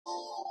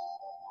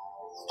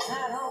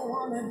I don't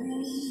want to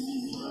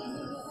be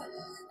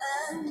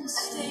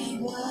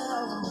unstable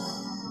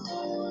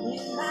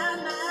in my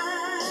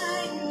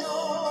mind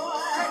or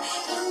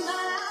in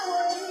my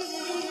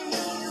ways.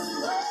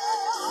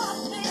 Lord,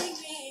 make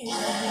me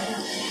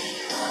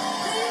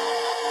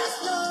this,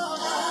 Lord.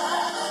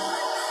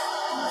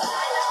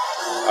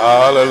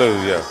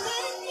 Hallelujah.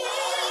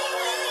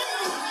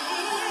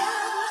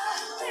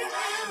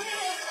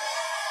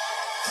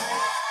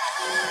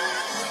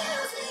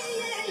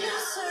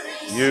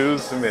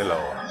 Use me,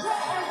 Lord.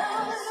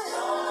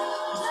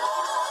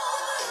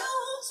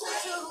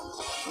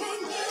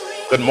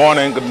 Good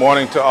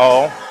morning to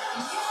all.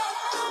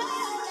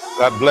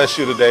 God bless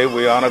you today.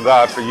 We honor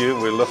God for you.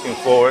 We're looking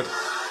forward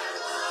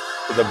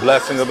to the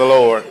blessing of the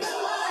Lord.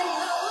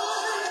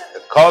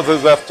 It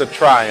causes us to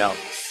triumph.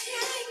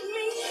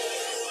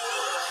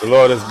 The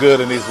Lord is good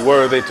and he's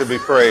worthy to be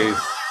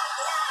praised.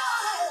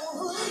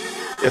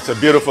 It's a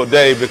beautiful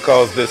day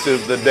because this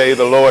is the day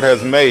the Lord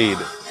has made.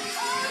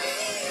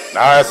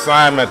 Our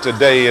assignment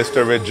today is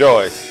to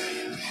rejoice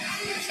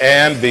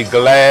and be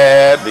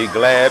glad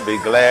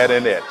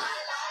in it.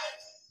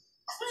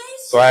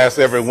 So I ask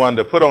everyone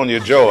to put on your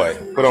joy,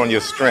 put on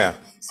your strength.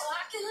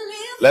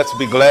 Let's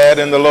be glad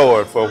in the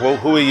Lord for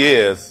who he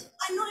is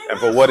and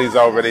for what he's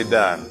already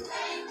done.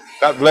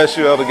 God bless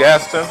you, Elder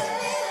Gaston.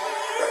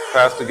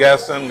 Pastor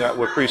Gaston,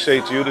 we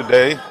appreciate you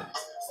today.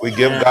 We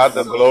give God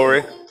the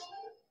glory.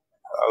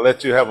 I'll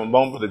let you have a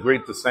moment to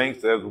greet the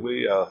saints as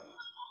we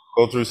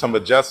go through some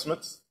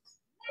adjustments.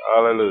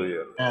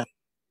 Hallelujah.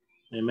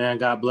 Amen.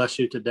 God bless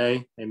you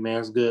today. Amen.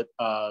 It's good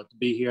to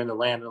be here in the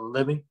land of the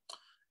living.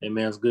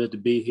 Amen. It's good to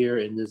be here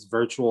in this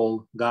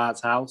virtual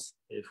God's house,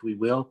 if we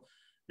will.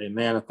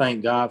 Amen. I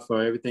thank God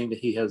for everything that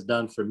he has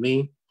done for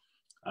me.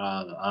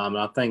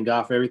 I thank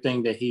God for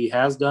everything that he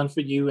has done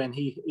for you and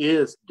he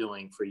is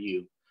doing for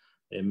you.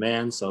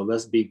 Amen. So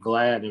let's be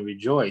glad and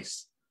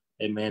rejoice.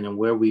 Amen. And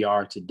where we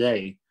are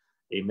today.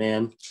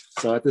 Amen.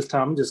 So at this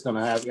time, I'm just going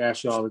to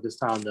ask you all at this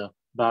time to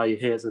bow your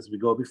heads as we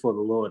go before the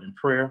Lord in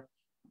prayer.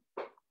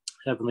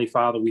 Heavenly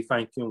Father, we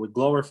thank you and we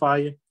glorify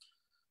you.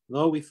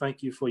 Lord, we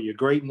thank you for your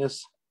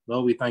greatness.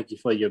 Lord, we thank you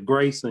for your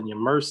grace and your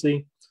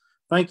mercy.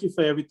 Thank you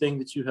for everything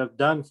that you have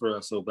done for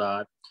us, oh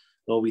God.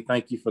 Lord, we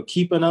thank you for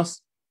keeping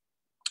us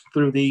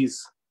through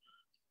these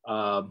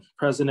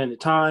unprecedented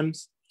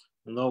times.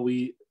 And Lord,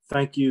 we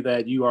thank you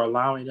that you are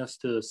allowing us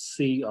to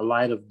see a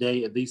light of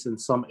day, at least in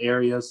some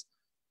areas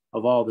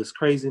of all this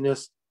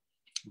craziness.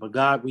 But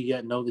God, we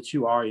yet know that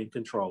you are in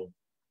control.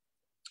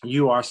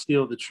 You are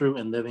still the true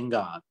and living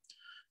God.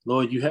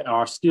 Lord, you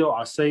are still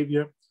our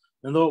Savior.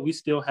 And Lord, we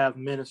still have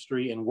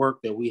ministry and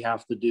work that we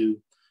have to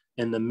do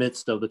in the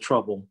midst of the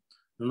trouble.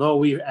 And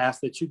Lord, we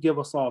ask that you give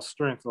us all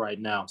strength right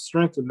now,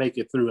 strength to make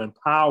it through and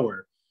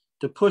power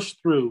to push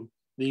through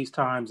these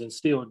times and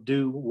still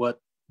do what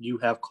you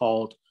have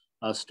called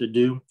us to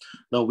do.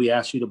 Lord, we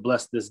ask you to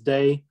bless this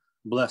day,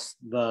 bless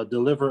the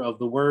deliverer of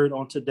the word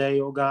on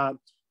today, oh God,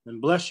 and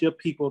bless your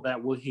people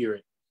that will hear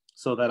it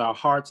so that our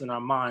hearts and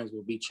our minds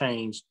will be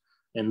changed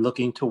and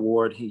looking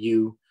toward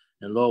you.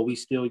 And Lord, we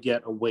still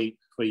yet await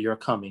for your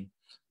coming.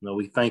 Lord,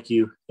 we thank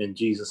you in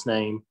Jesus'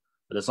 name.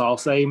 Let us all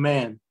say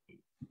amen.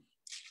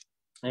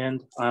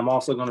 And I'm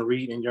also going to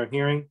read in your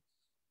hearing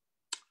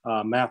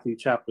Matthew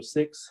chapter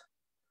 6,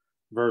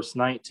 verse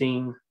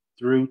 19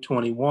 through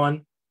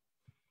 21.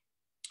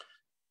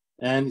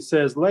 And it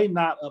says, lay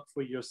not up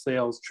for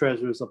yourselves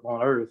treasures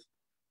upon earth,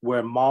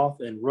 where moth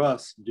and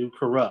rust do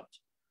corrupt,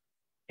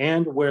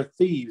 and where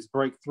thieves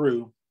break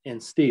through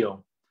and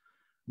steal.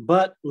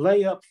 But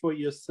lay up for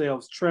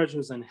yourselves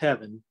treasures in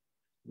heaven,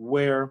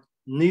 where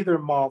neither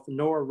moth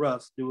nor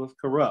rust doeth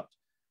corrupt,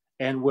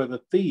 and where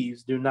the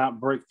thieves do not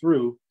break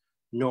through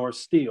nor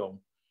steal.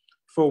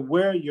 For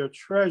where your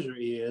treasure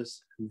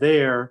is,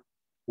 there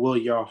will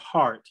your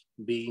heart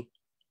be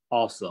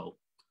also.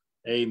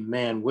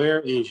 Amen. Where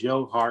is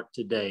your heart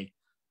today?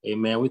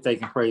 Amen. We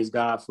thank and praise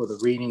God for the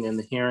reading and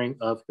the hearing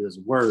of his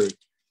word.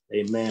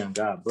 Amen.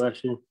 God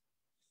bless you.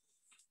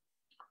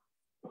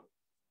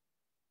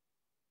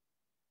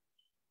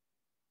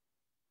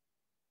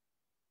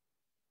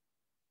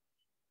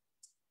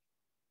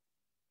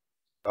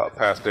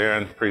 Pastor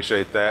Aaron,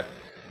 appreciate that.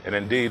 And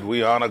indeed,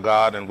 we honor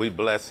God and we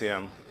bless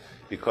him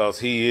because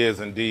he is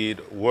indeed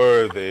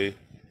worthy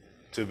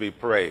to be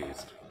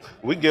praised.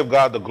 We give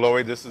God the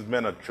glory. This has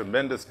been a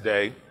tremendous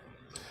day.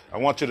 I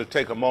want you to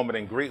take a moment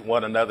and greet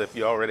one another if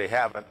you already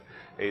haven't.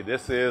 Hey,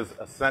 this is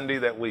a Sunday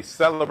that we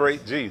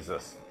celebrate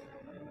Jesus.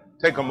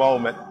 Take a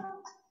moment,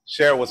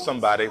 share with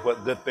somebody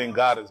what good thing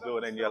God is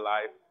doing in your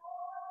life.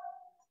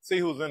 See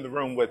who's in the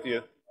room with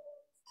you.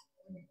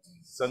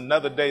 It's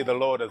another day the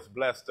Lord has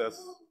blessed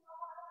us.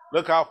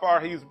 Look how far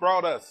he's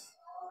brought us.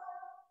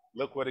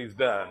 Look what he's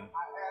done.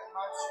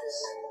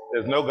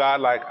 There's no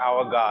God like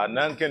our God.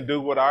 None can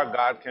do what our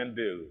God can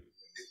do.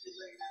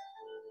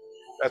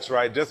 That's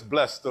right. Just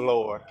bless the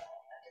Lord.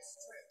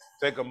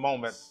 Take a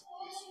moment.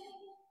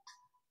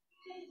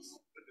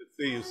 Good to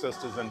see you,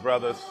 sisters and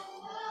brothers.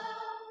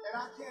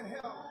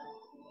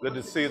 Good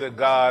to see that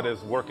God is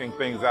working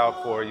things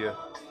out for you.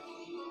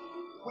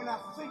 When I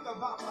think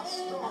about my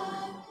story,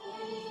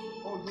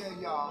 oh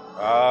yeah, y'all.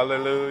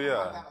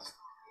 Hallelujah.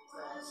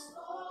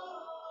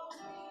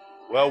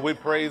 Well, we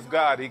praise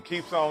God. He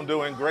keeps on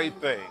doing great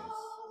things.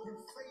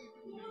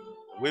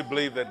 We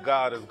believe that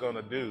God is going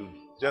to do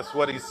just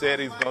what he said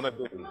he's going to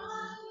do.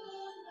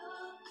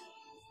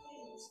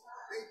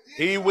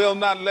 He will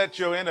not let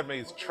your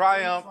enemies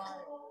triumph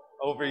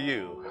over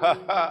you.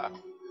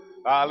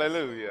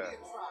 Hallelujah.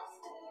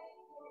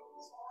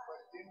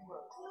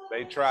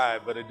 They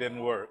tried, but it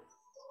didn't work.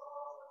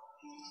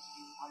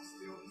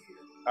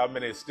 How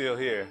many are still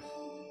here?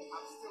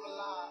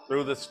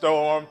 Through the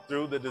storm,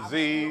 through the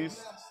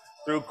disease,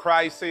 through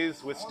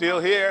crises, we're still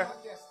here.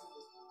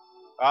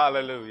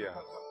 Hallelujah.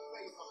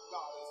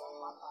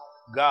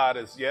 God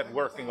is yet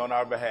working on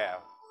our behalf.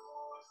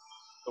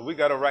 So we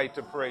got a right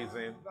to praise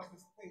him.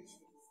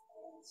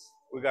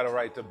 We got a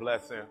right to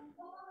bless him.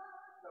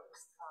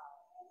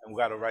 And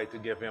we got a right to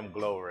give him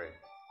glory.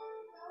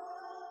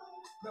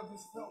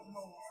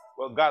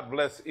 Well, God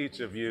bless each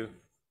of you.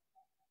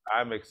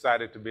 I'm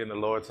excited to be in the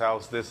Lord's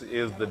house. This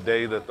is the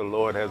day that the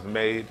Lord has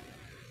made,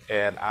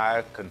 and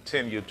I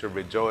continue to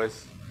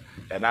rejoice,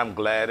 and I'm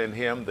glad in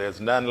him.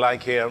 There's none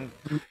like him,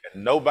 and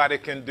nobody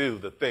can do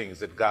the things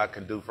that God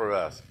can do for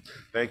us.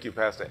 Thank you,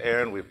 Pastor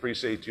Aaron. We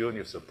appreciate you and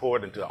your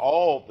support, and to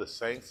all the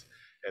saints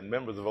and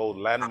members of Old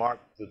Landmark,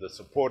 to the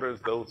supporters,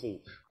 those who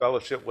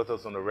fellowship with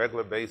us on a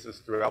regular basis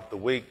throughout the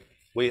week.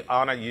 We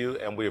honor you,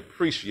 and we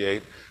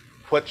appreciate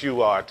what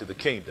you are to the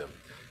kingdom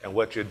and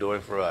what you're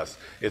doing for us.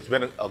 It's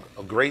been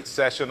a great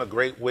session, a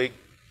great week,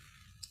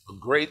 a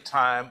great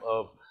time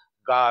of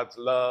God's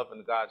love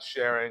and God's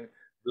sharing,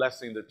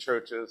 blessing the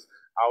churches.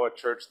 Our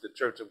church, the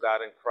Church of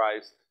God in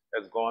Christ,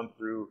 has gone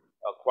through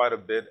quite a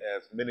bit.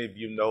 As many of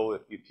you know,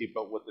 if you keep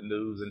up with the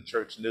news and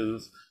church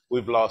news,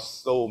 we've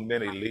lost so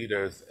many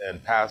leaders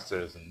and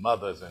pastors and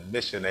mothers and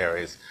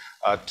missionaries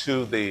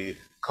to the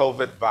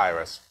COVID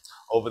virus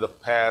over the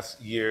past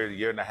year,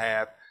 year and a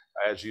half.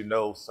 As you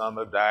know, some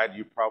have died.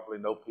 You probably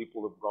know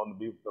people have gone to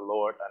be with the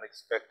Lord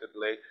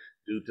unexpectedly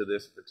due to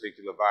this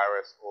particular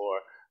virus,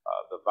 or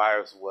the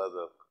virus was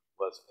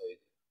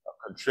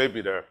a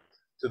contributor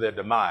to their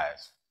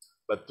demise.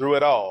 But through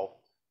it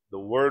all, the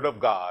word of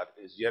God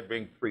is yet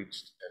being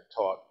preached and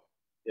taught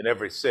in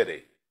every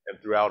city and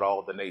throughout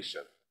all the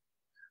nation.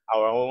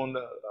 Our own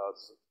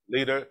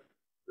leader,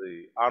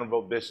 the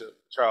Honorable Bishop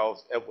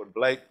Charles Edward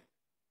Blake,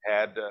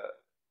 had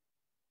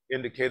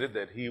indicated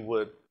that he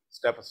would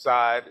step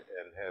aside,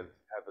 and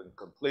having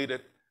completed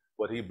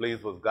what he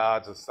believes was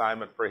God's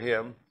assignment for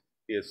him.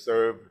 He has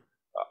served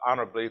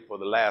honorably for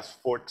the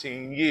last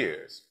 14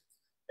 years,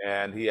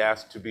 and he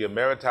asked to be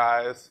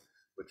emeritized,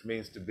 which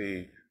means to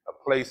be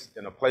placed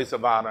in a place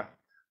of honor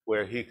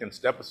where he can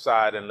step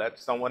aside and let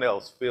someone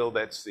else fill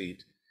that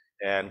seat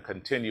and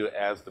continue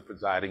as the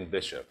presiding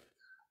bishop.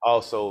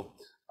 Also,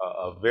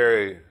 a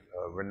very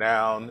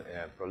renowned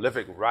and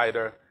prolific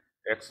writer,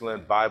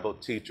 excellent Bible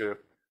teacher,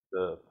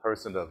 the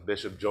person of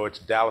Bishop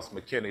George Dallas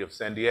McKinney of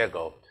San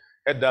Diego,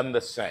 had done the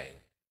same.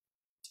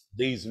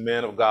 These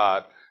men of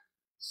God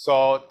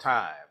saw the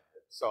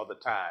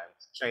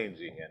times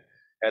changing, and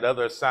had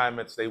other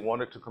assignments they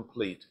wanted to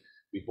complete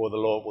before the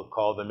Lord would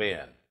call them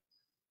in.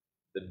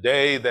 The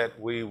day that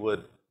we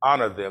would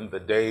honor them, the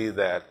day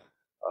that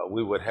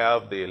we would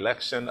have the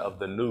election of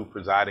the new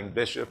presiding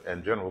bishop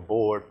and general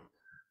board,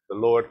 the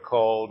Lord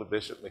called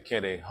Bishop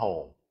McKinney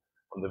home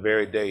on the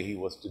very day he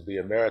was to be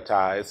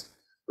emeritized,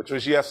 which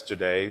was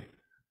yesterday,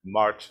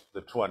 March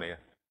the 20th.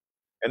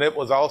 And it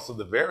was also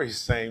the very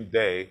same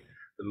day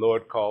the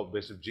Lord called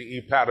Bishop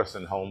G.E.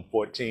 Patterson home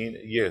 14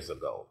 years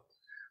ago.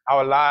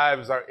 Our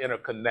lives are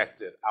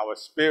interconnected. Our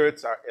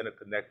spirits are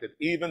interconnected.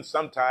 Even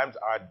sometimes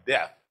our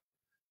death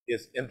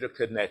is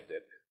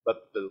interconnected. But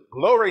the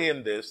glory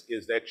in this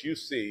is that you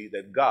see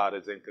that God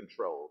is in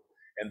control,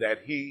 and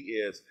that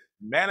he is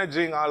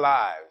managing our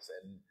lives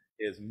and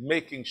is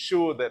making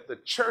sure that the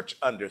church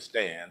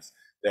understands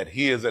that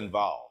he is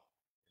involved.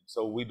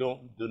 So we do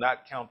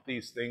not count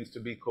these things to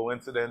be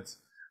coincidence.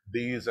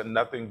 These are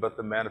nothing but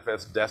the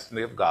manifest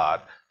destiny of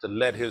God to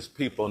let his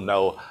people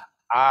know,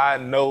 I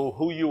know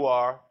who you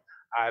are,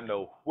 I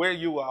know where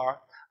you are,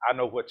 I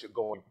know what you're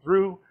going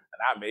through,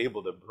 and I'm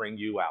able to bring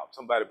you out.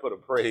 Somebody put a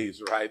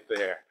praise right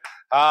there.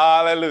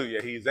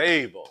 Hallelujah. He's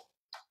able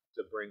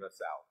to bring us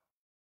out.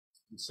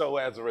 And so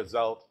as a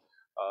result,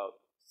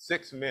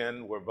 6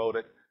 men were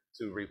voted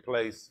to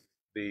replace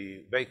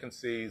the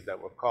vacancies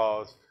that were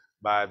caused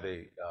by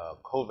the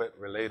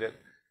COVID-related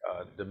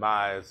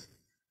demise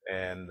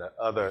and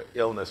other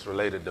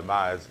illness-related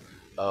demise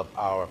of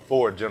our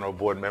 4 general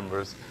board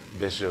members.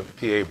 Bishop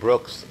P.A.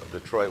 Brooks of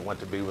Detroit went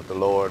to be with the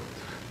Lord.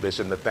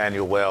 Bishop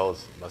Nathaniel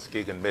Wells,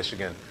 Muskegon,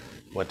 Michigan,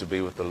 went to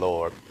be with the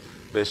Lord.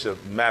 Bishop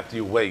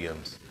Matthew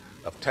Williams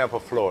of Tampa,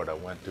 Florida,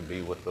 went to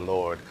be with the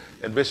Lord.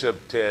 And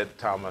Bishop Ted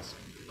Thomas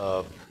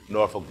of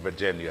Norfolk,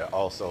 Virginia,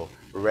 also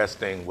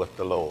resting with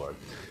the Lord.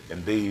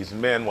 And these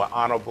men were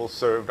honorable,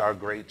 served our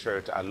great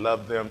church. I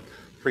loved them,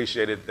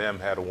 appreciated them,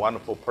 had a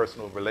wonderful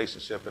personal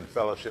relationship and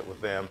fellowship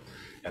with them.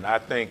 And I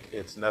think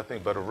it's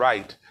nothing but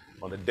right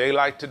on a day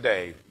like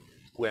today,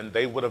 when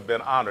they would have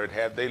been honored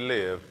had they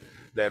lived,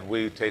 that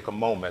we take a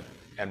moment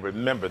and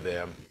remember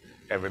them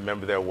and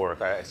remember their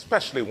work. I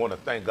especially want to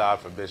thank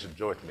God for Bishop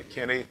George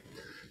McKinney.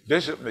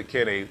 Bishop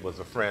McKinney was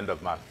a friend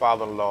of my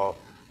father-in-law,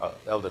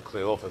 Elder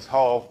Cleophas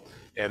Hall,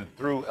 and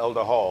through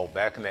Elder Hall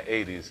back in the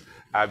 80s,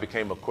 I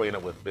became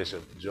acquainted with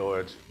Bishop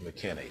George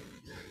McKinney.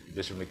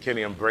 Bishop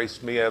McKinney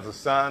embraced me as a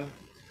son,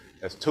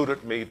 has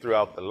tutored me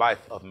throughout the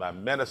life of my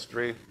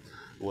ministry,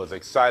 was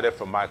excited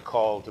for my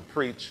call to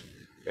preach,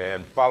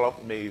 and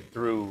followed me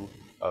through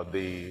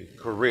the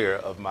career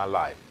of my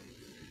life.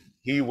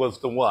 He was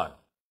the one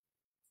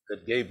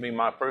that gave me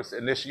my first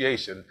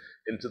initiation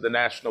into the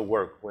national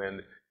work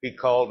when he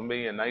called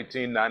me in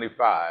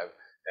 1995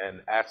 and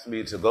asked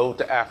me to go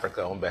to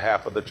Africa on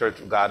behalf of the Church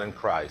of God in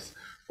Christ,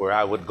 where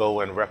I would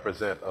go and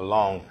represent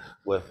along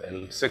with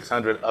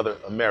 600 other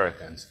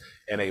Americans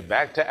in a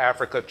Back to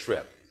Africa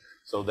trip,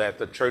 so that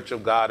the Church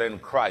of God in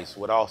Christ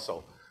would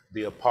also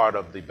be a part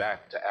of the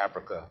Back to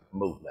Africa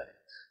movement.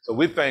 So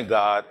we thank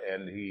God,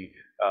 and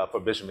for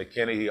Bishop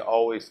McKinney, he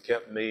always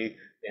kept me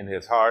in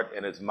his heart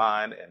and his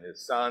mind, and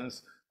his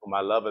sons, whom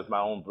I love as my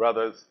own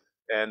brothers,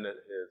 and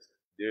his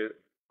dear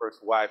first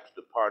wife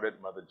departed,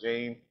 Mother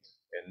Jean,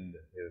 and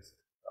his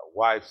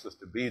wife,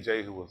 Sister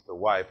BJ, who was the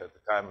wife at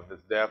the time of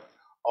his death,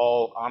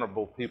 all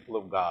honorable people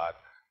of God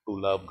who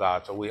love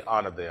God, so we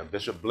honor them.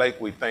 Bishop Blake,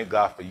 we thank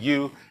God for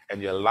you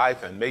and your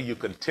life, and may you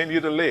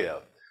continue to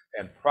live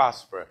and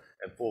prosper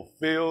and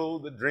fulfill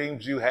the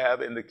dreams you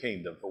have in the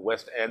kingdom for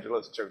West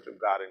Angeles Church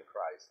of God in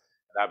Christ.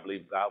 And I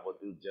believe God will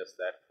do just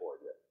that for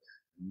you.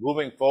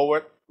 Moving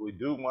forward, we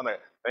do want to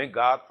thank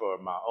God for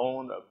my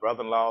own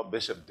brother-in-law,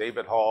 Bishop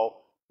David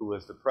Hall, who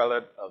is the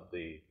prelate of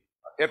the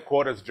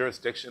headquarters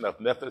jurisdiction of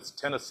Memphis,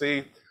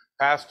 Tennessee,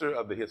 pastor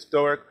of the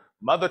historic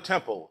Mother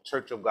Temple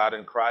Church of God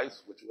in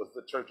Christ, which was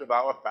the church of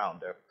our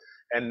founder.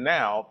 And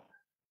now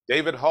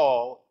David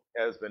Hall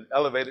has been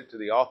elevated to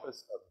the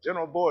office of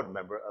general board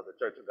member of the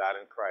Church of God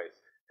in Christ.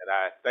 And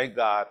I thank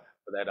God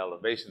for that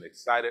elevation.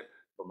 Excited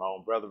for my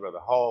own brother, Brother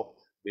Hall,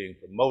 being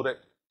promoted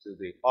to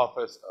the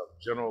office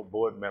of general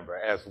board member,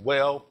 as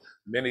well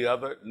many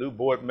other new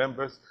board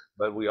members.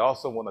 But we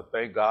also want to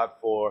thank God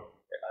for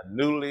a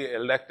newly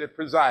elected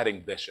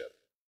presiding bishop.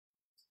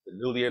 The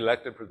newly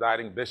elected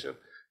presiding bishop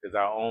is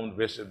our own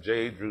Bishop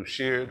J. Drew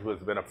Sheard, who has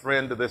been a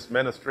friend of this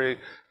ministry,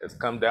 has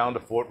come down to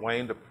Fort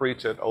Wayne to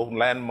preach at Old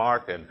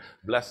Landmark and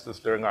blessed us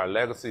during our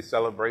legacy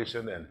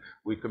celebration. And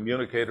we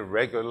communicated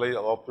regularly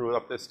all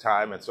throughout this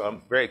time. And so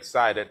I'm very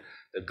excited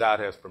that God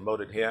has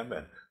promoted him.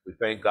 And we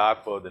thank God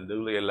for the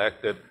newly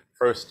elected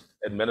first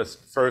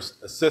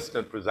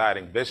assistant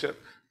presiding bishop,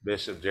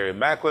 Bishop Jerry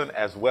Macklin,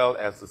 as well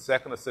as the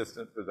second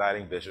assistant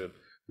presiding bishop,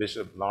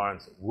 Bishop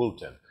Lawrence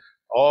Wooten.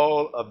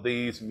 All of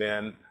these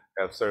men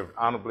have served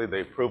honorably,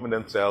 they've proven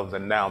themselves,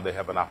 and now they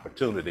have an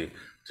opportunity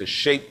to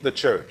shape the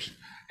church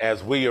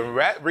as we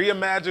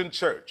reimagine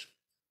church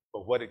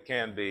for what it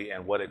can be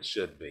and what it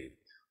should be.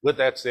 With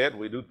that said,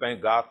 we do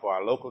thank God for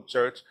our local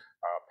church,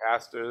 our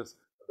pastors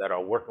that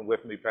are working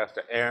with me,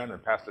 Pastor Aaron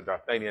and Pastor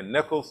Darthanian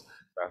Nichols.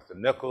 Pastor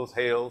Nichols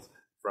hails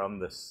from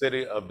the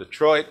city of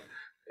Detroit,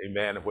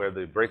 amen, where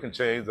the Breaking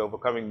Chains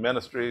Overcoming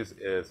Ministries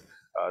is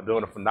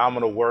doing a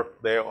phenomenal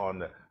work there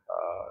in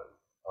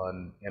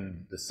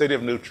the city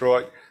of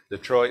Detroit. I'm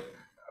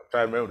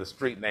trying to remember the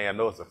street name. I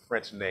know it's a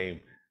French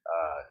name,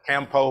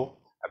 Campo.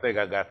 I think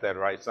I got that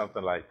right,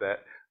 something like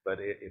that. But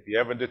if you're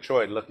ever in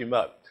Detroit, look him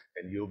up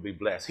and you'll be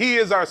blessed. He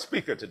is our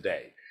speaker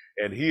today,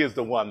 and he is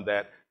the one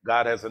that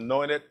God has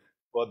anointed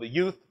for the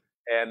youth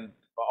and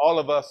for all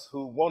of us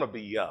who want to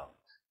be young.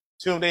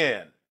 Tune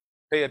in,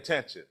 pay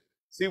attention,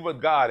 see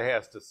what God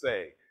has to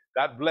say.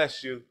 God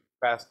bless you,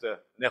 Pastor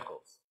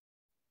Nichols.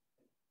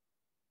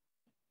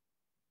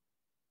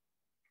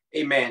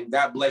 Amen.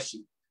 God bless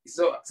you.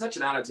 So such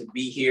an honor to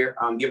be here.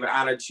 Give an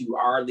honor to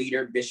our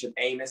leader, Bishop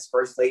Amos,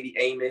 First Lady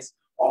Amos,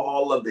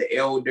 all of the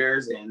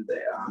elders and the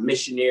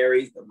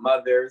missionaries, the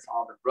mothers,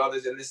 all the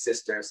brothers and the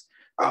sisters.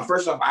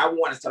 First off, I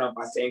want to start off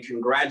by saying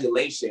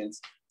congratulations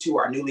to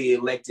our newly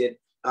elected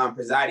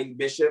presiding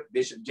bishop,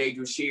 Bishop J.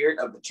 Drew Sheard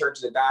of the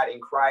Church of God in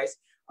Christ.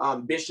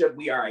 Bishop,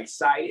 we are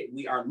excited.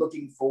 We are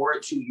looking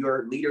forward to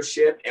your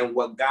leadership and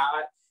what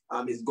God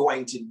is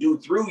going to do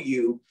through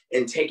you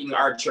in taking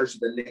our church to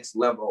the next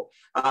level.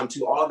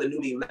 To all the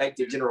newly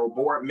elected general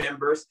board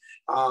members,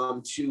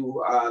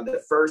 to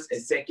the first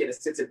and second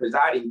assistant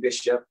presiding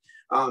bishop,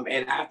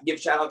 and I have to give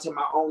a shout out to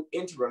my own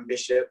interim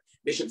bishop,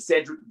 Bishop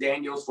Cedric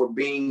Daniels, for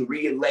being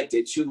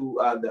reelected to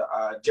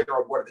the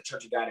general board of the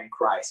Church of God in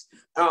Christ.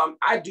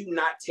 I do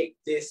not take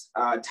this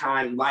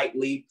time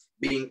lightly,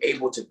 being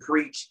able to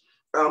preach.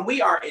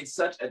 We are in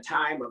such a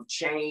time of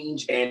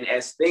change, and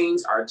as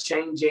things are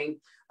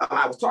changing,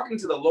 I was talking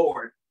to the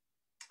Lord,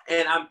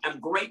 and I'm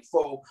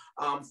grateful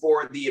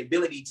for the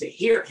ability to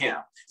hear him.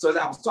 So as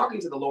I was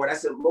talking to the Lord, I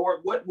said, Lord,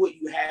 what would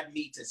you have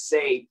me to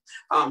say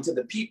to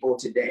the people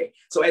today?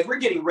 So as we're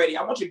getting ready,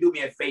 I want you to do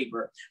me a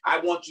favor. I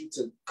want you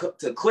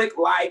to click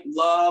like,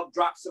 love,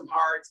 drop some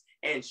hearts,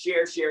 and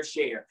share.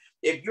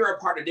 If you're a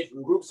part of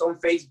different groups on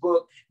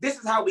Facebook, this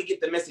is how we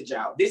get the message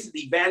out. This is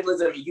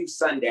Evangelism and Youth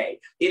Sunday.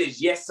 It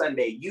is Yes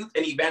Sunday, Youth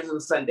and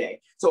Evangelism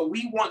Sunday. So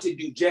we want to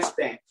do just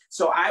that.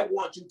 So I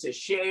want you to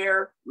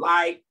share,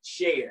 like,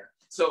 share.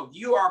 So if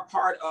you are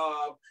part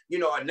of,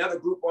 another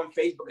group on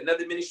Facebook,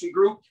 another ministry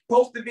group,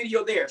 post the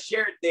video there,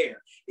 share it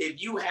there.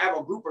 If you have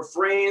a group of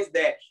friends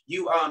that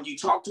you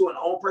talk to in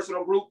your own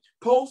personal group,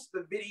 post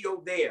the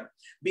video there.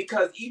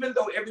 Because even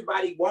though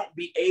everybody won't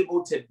be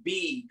able to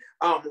be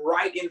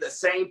right in the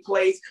same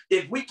place,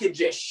 if we can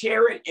just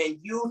share it and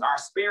use our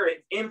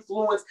spirit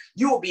influence,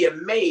 you will be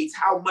amazed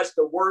how much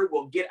the word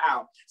will get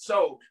out.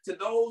 So to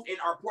those in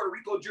our Puerto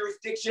Rico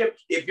jurisdiction,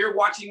 if you're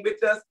watching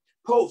with us,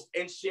 post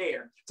and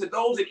share. To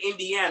those in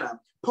Indiana,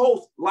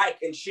 post, like,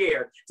 and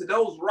share. To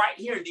those right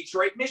here in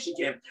Detroit,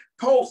 Michigan,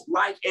 post,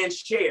 like, and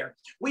share.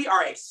 We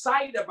are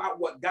excited about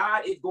what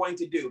God is going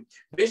to do.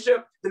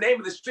 Bishop, the name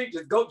of the street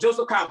is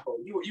Joseph Campo.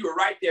 You were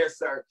right there,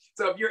 sir.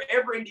 So if you're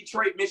ever in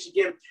Detroit,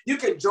 Michigan, you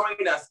can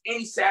join us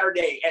any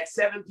Saturday at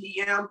 7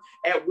 p.m.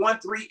 at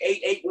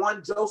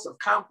 13881 Joseph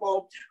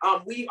Campo.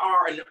 We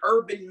are an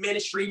urban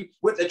ministry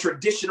with a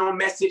traditional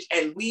message,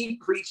 and we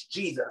preach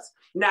Jesus.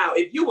 Now,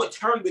 if you would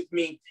turn with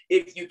me,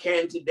 if you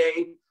can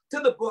today, to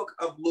the book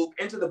of Luke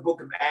and to the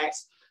book of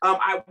Acts.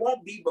 I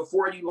won't be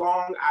before you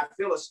long. I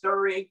feel a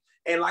stirring.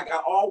 And like I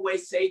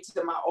always say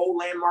to my old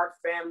Landmark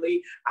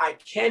family, I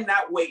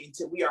cannot wait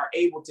until we are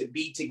able to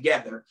be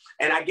together.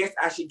 And I guess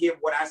I should give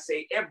what I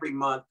say every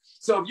month.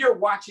 So if you're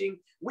watching,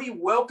 we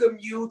welcome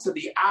you to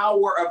the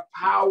hour of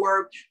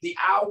power, the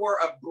hour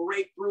of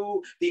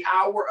breakthrough, the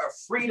hour of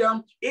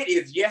freedom. It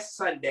is Yes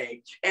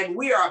Sunday, and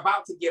we are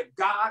about to give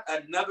God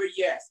another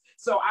yes.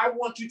 So I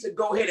want you to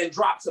go ahead and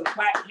drop some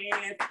clap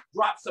hands,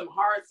 drop some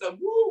hearts, some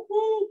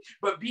woo-hoo,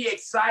 but be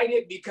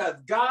excited because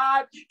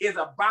God is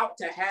about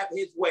to have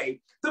his way.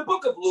 The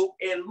book of Luke,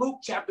 in Luke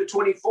chapter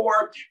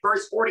 24,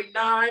 verse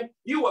 49,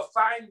 you will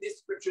find this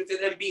scripture. It says,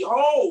 and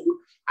behold,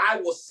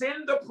 I will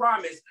send the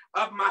promise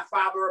of my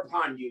Father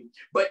upon you,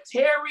 but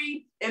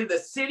tarry in the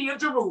city of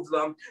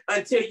Jerusalem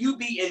until you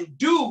be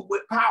endued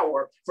with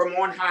power from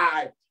on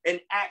high. In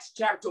Acts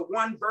chapter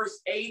 1, verse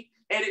 8,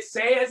 and it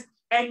says,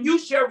 and you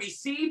shall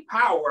receive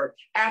power.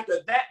 After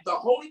that, the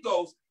Holy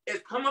Ghost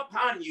is come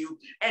upon you,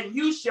 and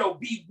you shall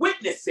be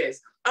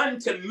witnesses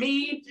unto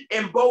me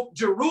in both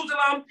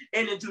Jerusalem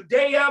and in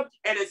Judea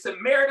and in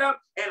Samaria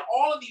and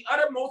all of the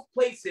uttermost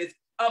places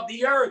of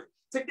the earth.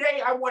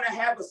 Today, I want to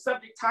have a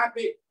subject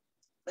topic,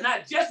 and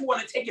I just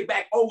want to take it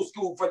back old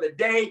school for the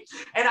day.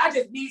 And I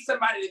just need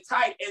somebody to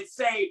type and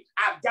say,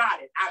 I've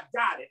got it. I've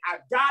got it.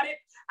 I've got it.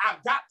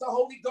 I've got the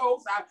Holy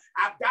Ghost.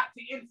 I've got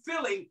the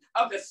infilling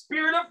of the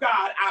Spirit of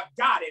God. I've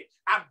got it.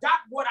 I've got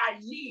what I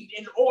need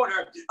in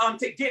order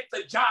to get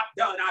the job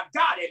done. I've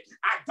got it.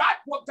 I got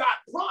what God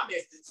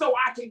promised so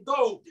I can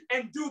go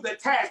and do the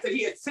task that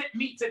he has sent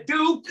me to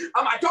do.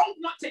 I don't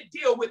want to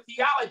deal with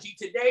theology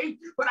today,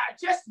 but I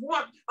just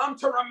want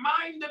to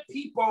remind the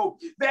people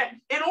that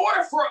in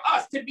order for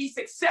us to be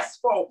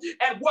successful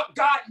at what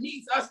God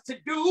needs us to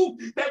do,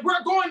 that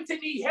we're going to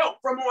need help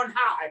from on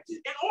high.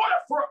 In order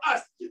for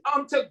us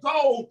to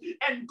go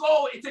and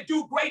to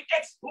do great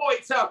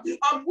exploits,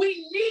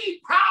 we need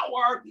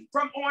power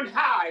from on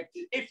high.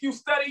 If you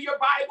study your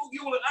Bible,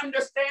 you will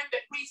understand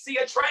that we see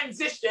a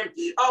transition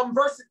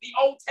versus the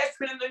Old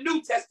Testament and the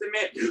New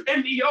Testament.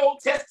 In the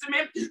Old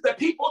Testament, the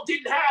people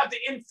didn't have the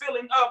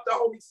infilling of the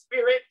Holy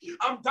Spirit.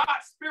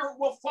 God's Spirit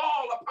will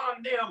fall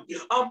upon them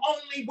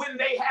only when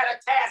they had a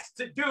task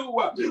to do,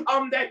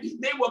 that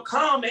they will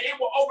come and it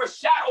will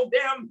overshadow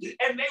them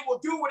and they will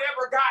do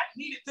whatever God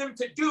needed them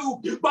to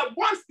do. But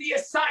once the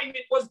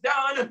assignment was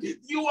done,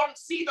 you won't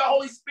see the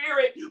Holy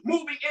Spirit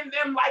moving in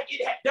them like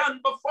it had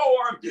done before.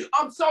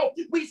 So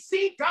we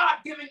see God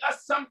giving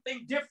us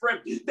something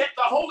different that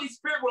the Holy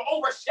Spirit will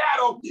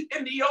overshadow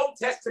in the Old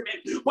Testament.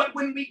 But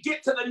when we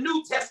get to the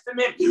New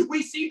Testament,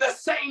 we see the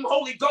same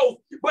Holy Ghost,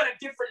 but a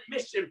different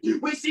mission.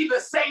 We see the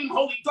same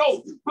Holy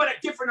Ghost, but a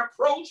different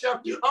approach.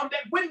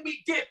 That when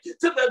we get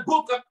to the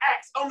book of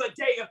Acts on the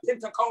day of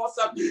Pentecost,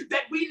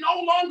 that we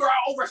no longer are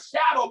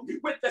overshadowed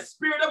with the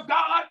Spirit of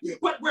God,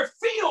 but we're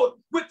filled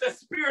with the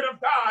Spirit of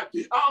God.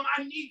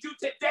 I need you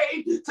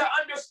today to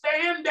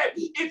understand that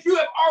if you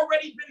have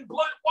already been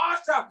blood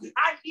washed,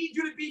 I need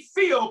you to be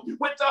filled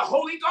with the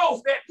Holy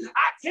Ghost, that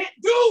I can't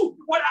do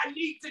what I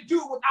need to do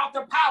without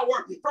the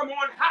power from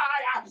on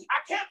high. I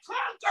can't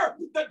conquer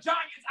the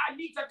giants I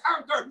need to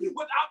conquer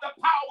without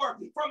the power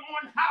from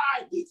on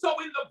high. So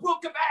in the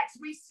book of Acts,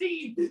 we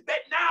see that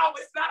now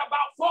it's not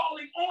about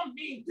falling on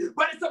me,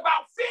 but it's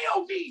about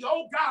fill me,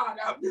 oh God.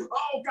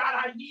 Oh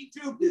God, I need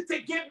you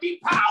to give me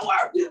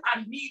power.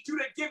 I need you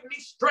to give me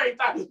strength.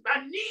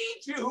 I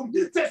need you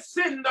to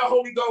send the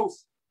Holy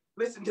Ghost.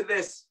 Listen to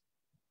this.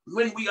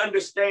 When we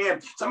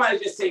understand, somebody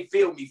just say,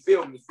 feel me,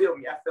 feel me, feel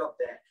me. I felt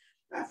that.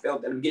 I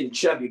felt that. I'm getting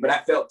chubby, but I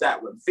felt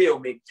that one. Feel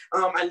me.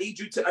 I need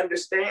you to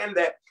understand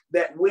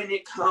that when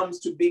it comes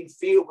to being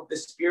filled with the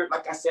Spirit,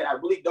 like I said, I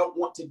really don't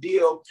want to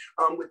deal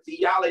with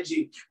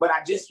theology, but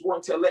I just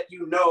want to let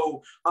you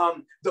know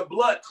the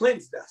blood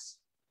cleansed us.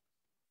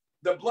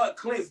 The blood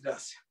cleansed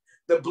us.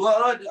 The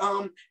blood,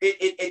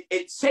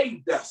 it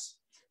saved us.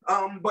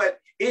 But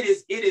it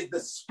is the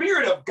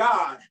Spirit of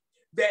God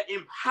that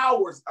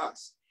empowers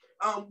us.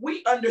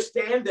 We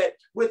understand that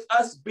with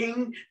us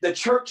being the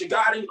church of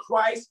God in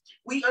Christ,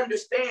 we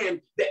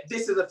understand that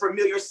this is a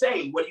familiar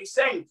saying. What are you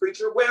saying,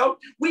 preacher? Well,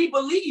 we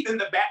believe in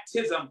the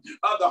baptism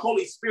of the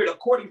Holy Spirit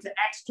according to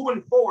Acts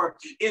 2:4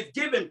 is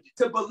given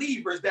to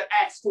believers that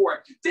ask for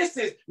it. This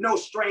is no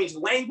strange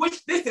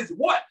language. This is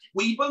what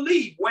we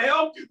believe.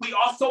 Well, we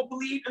also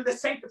believe in the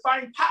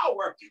sanctifying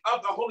power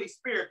of the Holy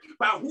Spirit,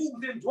 by whose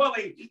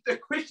indwelling the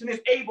Christian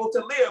is able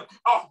to live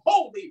a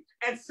holy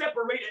and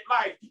separated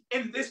life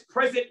in this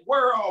present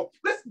world.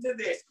 Listen to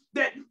this,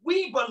 that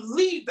we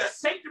believe the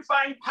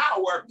sanctifying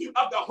power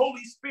of the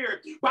Holy Spirit,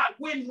 but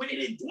when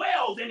it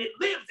indwells and it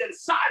lives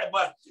inside of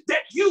us,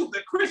 that you,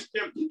 the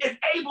Christian, is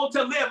able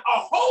to live a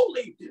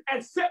holy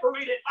and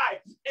separated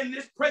life in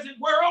this present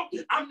world.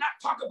 I'm not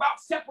talking about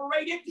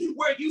separated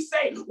where you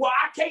say, well,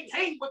 I can't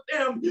hang with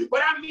them,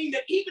 but I mean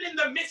that even in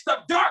the midst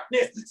of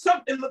darkness,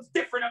 something looks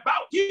different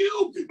about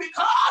you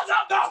because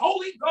of the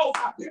Holy Ghost.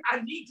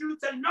 I need you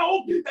to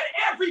know that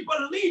every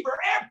believer,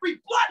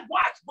 every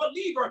blood-washed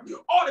believer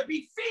ought to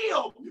be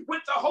filled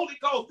with the Holy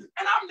Ghost.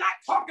 And I'm not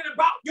talking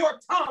about your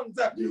tongues.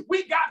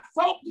 We got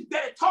folk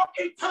that talk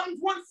in tongues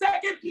 1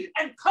 second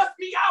and cuss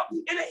me out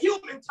in a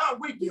human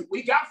tongue.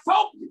 We got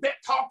folk that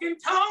talk in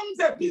tongues.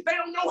 They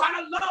don't know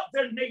how to love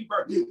their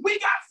neighbor. We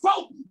got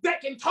folk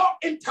that can talk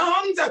in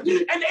tongues and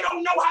they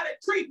don't know how to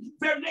treat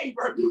their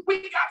neighbor.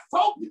 We got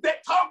folk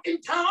that talk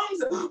in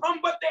tongues,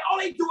 but all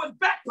they do is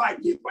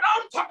backbite. But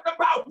I'm talking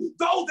about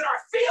those that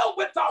are filled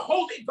with the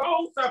Holy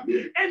Ghost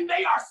and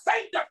they are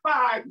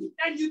sanctified,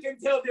 and you can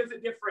tell there's a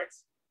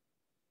difference.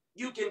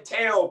 You can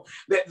tell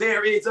that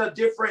there is a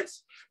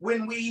difference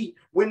when we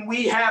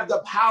have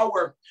the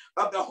power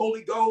of the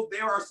Holy Ghost.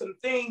 There are some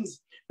things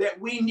that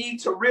we need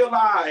to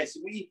realize.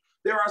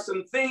 There are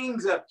some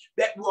things that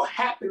will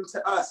happen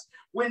to us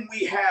when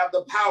we have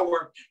the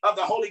power of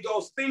the Holy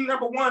Ghost. Thing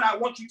number one, I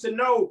want you to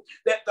know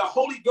that the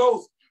Holy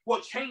Ghost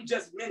will change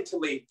us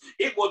mentally.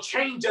 It will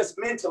change us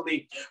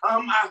mentally.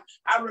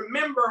 I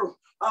remember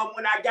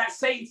when I got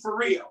saved for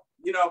real.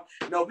 You know,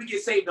 we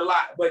get saved a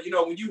lot, but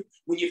when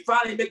you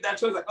finally make that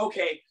choice, like,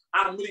 okay,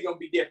 I'm really gonna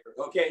be different.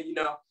 Okay,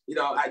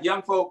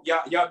 young folk,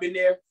 y'all been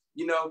there.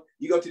 You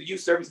go to the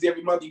youth services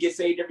every month, you get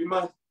saved every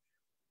month,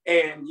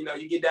 and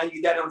you get down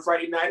on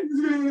Friday night.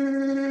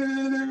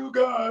 Oh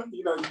God,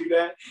 you do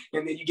that,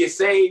 and then you get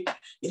saved,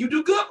 and you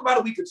do good for about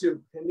a week or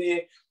two, and then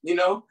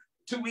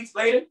 2 weeks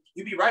later,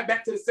 you be right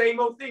back to the same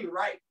old thing,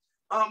 right?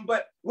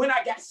 But when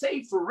I got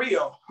saved for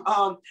real,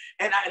 and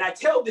I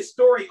tell this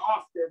story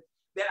often,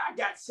 that I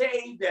got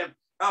saved,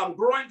 and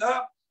growing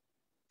up,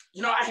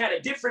 I had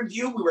a different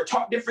view. We were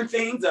taught different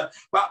things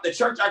about the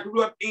church I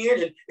grew up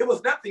in, and it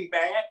was nothing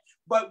bad.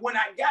 But when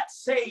I got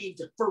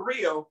saved for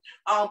real,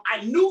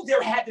 I knew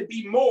there had to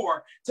be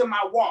more to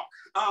my walk.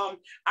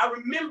 I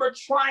remember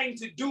trying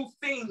to do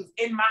things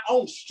in my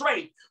own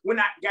strength when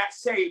I got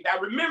saved. I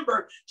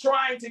remember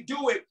trying to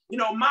do it,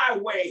 my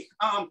way.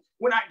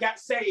 When I got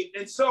saved.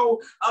 And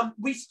so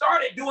we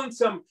started doing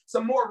some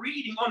more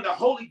reading on the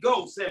Holy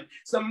Ghost and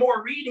some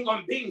more reading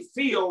on being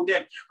filled.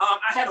 And I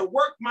had a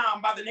work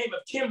mom by the name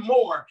of Kim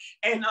Moore,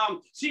 and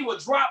she would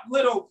drop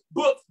little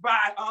books by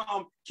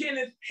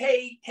Kenneth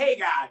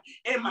Haggai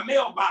in my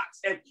mailbox.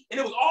 And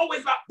it was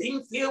always about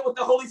being filled with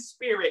the Holy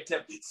Spirit,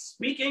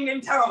 speaking in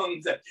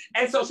tongues.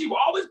 And so she would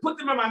always put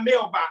them in my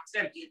mailbox,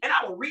 and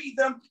I would read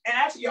them. And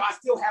actually, I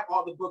still have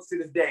all the books to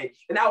this day.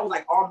 And that was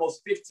like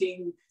almost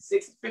 15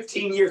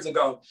 years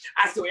ago.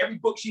 I still every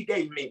book she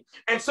gave me.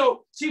 And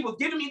so she was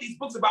giving me these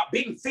books about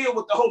being filled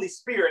with the Holy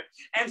Spirit.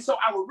 And so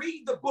I would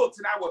read the books,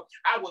 and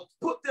I would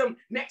put them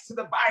next to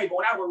the Bible,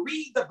 and I would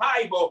read the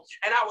Bible,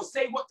 and I would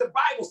say what the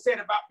Bible said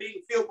about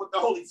being filled with the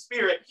Holy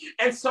Spirit.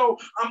 And so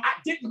I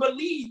didn't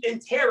believe in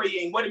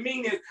tarrying. What it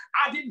means is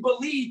I didn't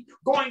believe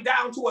going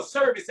down to a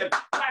service and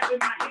clapping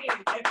my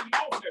hands at the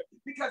altar,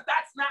 because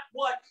that's not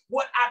what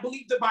I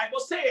believe the Bible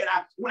said.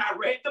 When I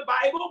read the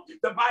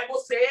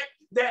Bible said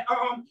that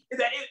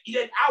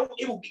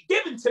it will be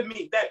given to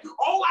me, that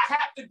all I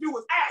have to do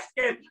is ask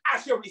and I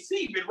shall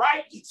receive it,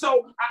 right?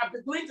 So I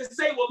began to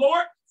say, well,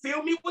 Lord,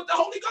 fill me with the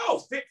Holy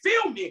Ghost.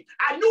 Fill me.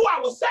 I knew I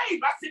was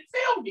saved. I said,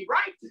 fill me,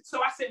 right?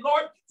 So I said,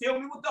 Lord, fill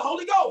me with the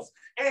Holy Ghost.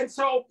 And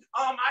so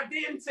I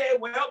then said,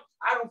 well,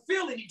 I don't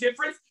feel any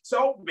difference,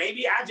 so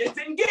maybe I just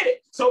didn't get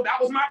it. So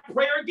that was my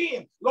prayer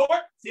again. Lord,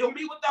 fill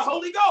me with the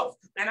Holy Ghost.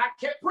 And I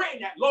kept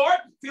praying that, Lord,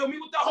 fill me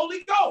with the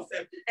Holy Ghost.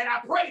 And I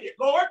prayed it,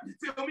 Lord,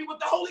 fill me with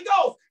the Holy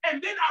Ghost.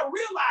 And then I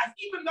realized,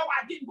 even though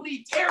I didn't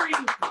believe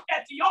tarrying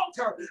at the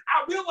altar,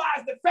 I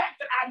realized the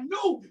fact that I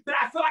knew that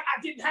I felt like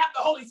I didn't have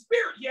the Holy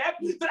Spirit yet,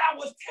 that I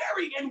was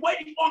tarrying and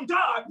waiting on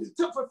God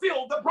to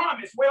fulfill the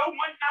promise. Well,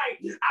 one night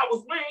I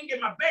was laying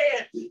in my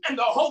bed, and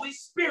the Holy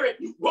Spirit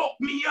woke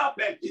me up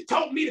and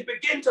told me to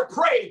begin to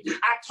pray.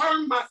 I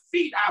turned my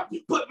feet out,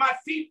 put my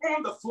feet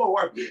on the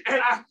floor,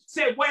 and I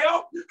said,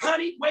 well,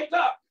 honey, wake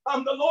up.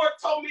 the Lord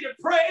told me to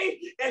pray.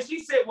 And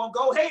she said, well,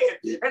 go ahead.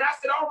 And I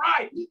said, all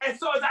right. And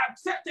so as I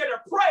sat there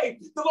to pray,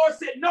 the Lord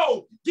said,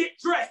 no, get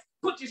dressed.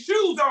 Put your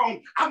shoes on.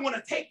 I want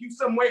to take you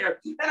somewhere.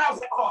 And I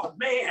was like, oh,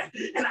 man.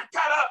 And I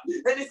got up,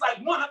 and it's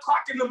like 1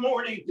 o'clock in the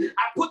morning.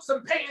 I put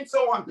some pants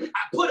on.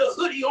 I put a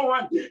hoodie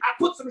on. I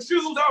put some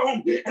shoes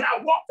on, and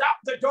I walked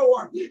out the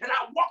door. And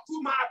I walked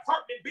through my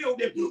apartment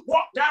building,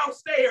 walked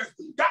downstairs,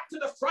 got to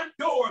the front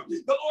door.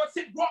 The Lord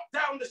said, walk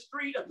down the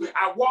street.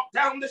 I walked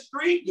down the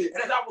street,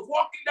 and as I was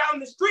walking down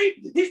the street,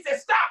 he said,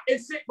 stop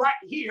and sit right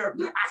here.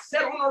 I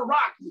sat on a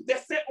rock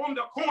that sat on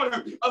the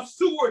corner of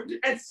Seward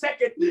and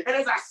 2nd. And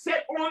as I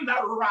sat on that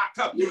rock,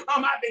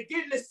 I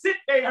began to sit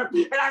there,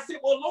 and I said,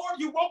 well, Lord,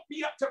 you woke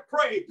me up to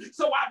pray.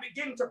 So I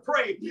began to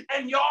pray.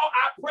 And y'all,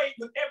 I prayed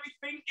with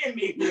everything in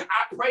me.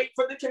 I prayed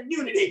for the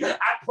community. I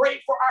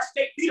prayed for our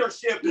state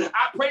leadership.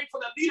 I prayed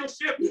for the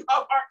leadership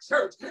of our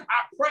church.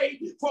 I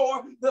prayed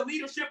for the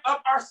leadership of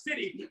our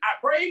city. I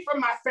prayed for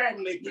my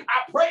family.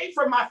 I prayed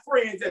for my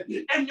friends.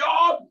 And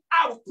y'all,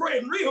 I was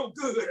praying real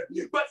good.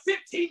 But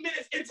 15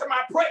 minutes into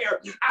my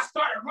prayer, I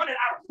started running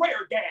out of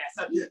prayer gas.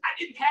 I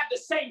didn't have the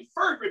same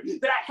fervor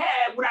that I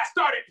had when I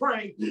started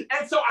praying.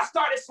 And so I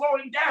started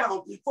slowing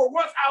down. For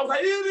once, I was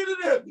like,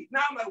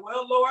 now I'm like,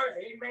 well, Lord,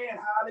 amen,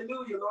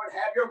 hallelujah, Lord,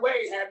 have your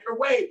way, have your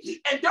way.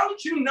 And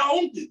don't you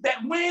know that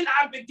when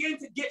I began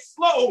to get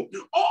slow,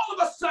 all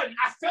of a sudden,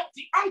 I felt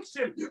the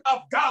unction of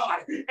God,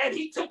 and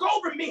he took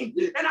over me,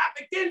 and I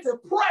began to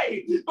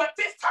pray. But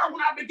this time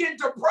when I began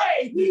to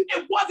pray,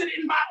 it wasn't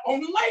in my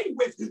own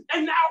language.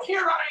 And now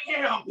here I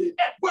am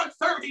at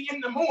 1:30 in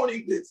the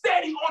morning,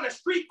 standing on a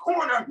street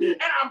corner,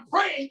 and I'm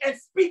praying and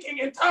speaking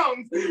in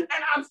tongues, and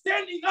I'm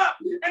standing up,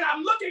 and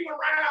I'm looking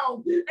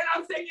around, and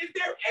I'm saying, is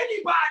there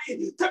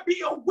anybody to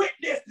be a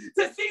witness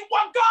to see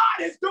what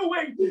God is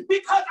doing?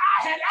 Because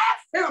I had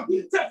asked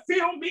him to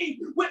fill me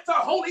with the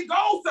Holy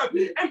Ghost,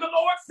 and the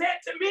Lord said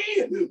to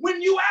me,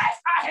 when you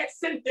asked, I had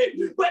sent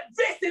it, but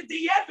this is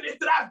the evidence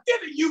that I've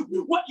given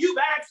you what you've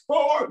asked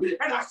for.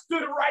 And I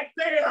stood right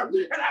there,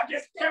 and I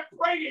just kept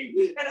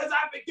praying, and as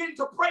I began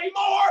to pray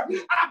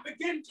more, I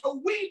began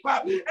to weep,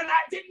 and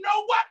I didn't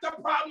know what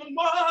the problem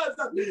was.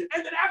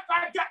 And then after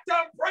I got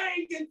done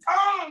praying in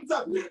tongues,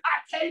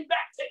 I came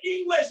back to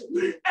English,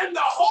 and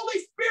the Holy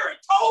Spirit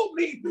told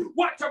me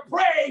what to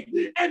pray,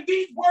 and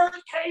these words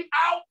came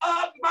out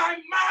of my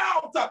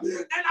mouth.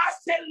 And I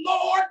said,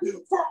 Lord,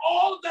 for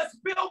all the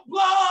spilled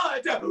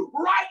blood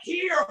right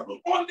here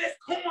on this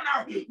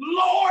corner,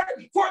 Lord,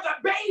 for the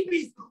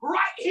babies right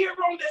here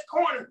on this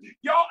corner.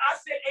 Y'all, I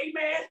said,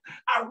 amen.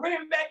 I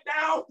ran back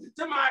down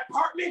to my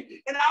apartment,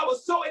 and I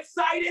was so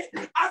excited.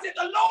 I said,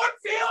 the Lord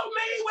filled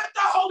me with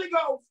the Holy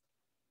Ghost.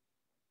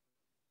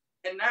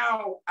 And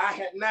now I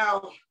had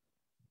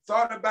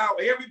thought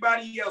about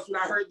everybody else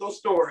when I heard those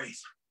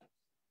stories,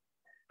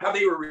 how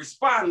they would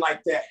respond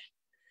like that.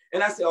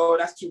 And I said, oh,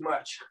 that's too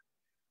much.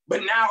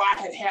 But now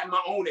I had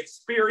my own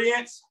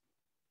experience.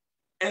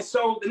 And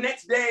so the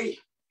next day,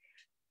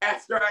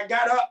 after I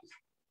got up,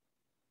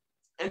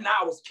 and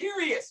I was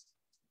curious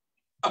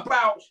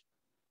about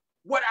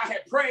what I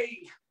had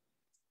prayed.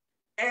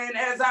 And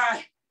as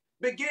I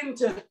began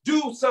to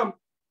do some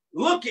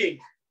looking,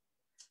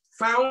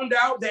 found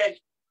out that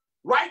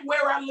right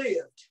where I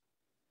lived,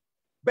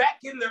 back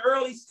in the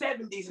early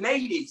 70s and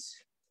 80s,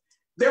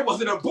 there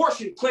was an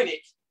abortion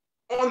clinic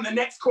on the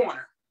next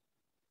corner.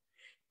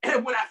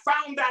 And when I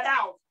found that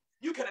out,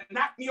 you could have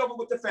knocked me over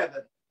with a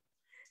feather.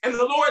 And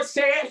the Lord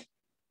said,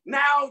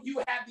 now you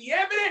have the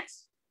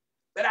evidence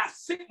that I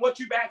sent what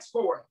you've asked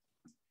for.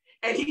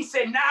 And he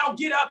said, now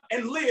get up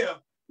and live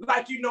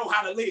like you know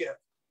how to live.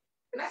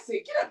 And I said,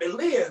 get up and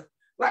live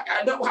like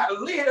I know how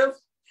to live.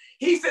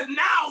 He said,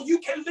 now you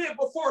can live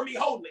before me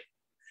holy.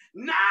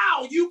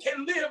 Now you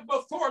can live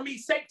before me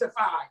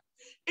sanctified.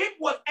 It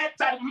was at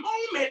that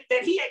moment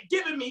that he had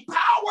given me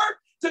power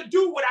to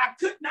do what I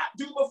could not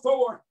do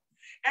before.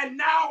 And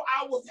now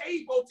I was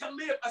able to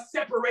live a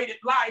separated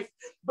life.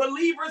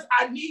 Believers,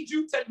 I need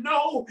you to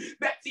know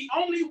that the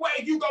only way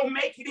you're going to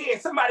make it in,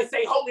 somebody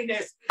say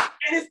holiness,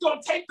 and it's going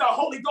to take the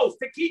Holy Ghost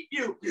to keep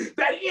you,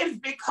 that it is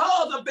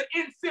because of the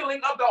infilling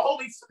of the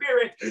Holy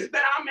Spirit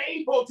that I'm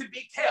able to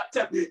be kept.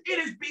 It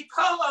is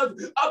because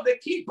of the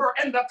keeper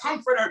and the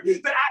comforter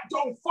that I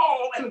don't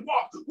fall and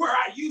walk where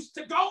I used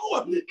to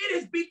go. It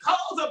is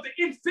because of the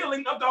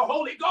infilling of the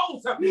Holy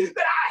Ghost that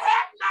I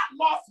have not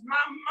lost my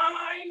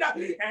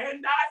mind.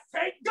 And I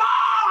thank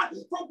God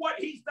for what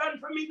he's done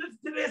for me. Listen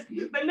to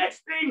this. The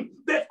next thing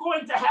that's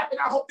going to happen,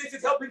 I hope this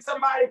is helping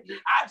somebody.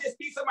 I just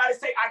need somebody to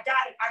say, I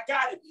got it, I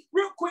got it.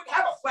 Real quick,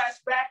 have a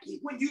flashback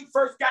when you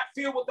first got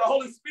filled with the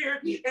Holy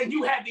Spirit and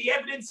you had the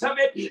evidence of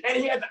it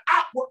and he had the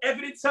outward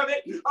evidence of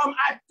it.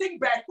 I think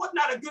back, what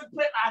not a good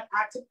place. I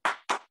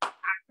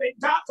thank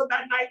God for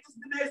that night.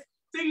 Listen to this.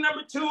 Thing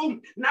number two,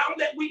 now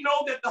that we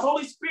know that the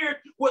Holy Spirit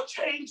will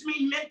change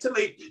me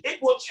mentally, it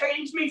will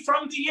change me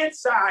from the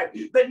inside.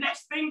 The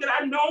next thing that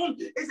I know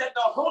is that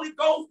the Holy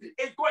Ghost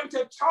is going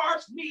to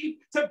charge me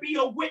to be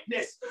a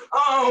witness.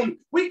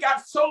 We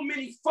got so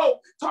many folk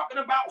talking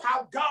about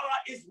how God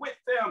is with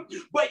them,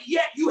 but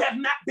yet you have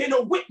not been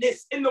a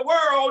witness in the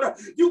world.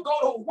 You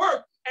go to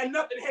work and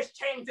nothing has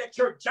changed at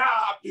your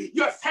job.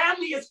 Your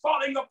family is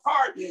falling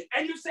apart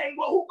and you're saying,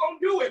 well, who gonna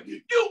do it?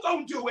 You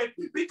gonna do it,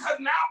 because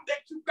now that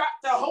you got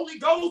the Holy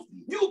Ghost,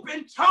 you've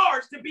been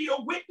charged to be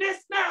a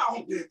witness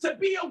now. To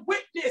be a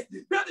witness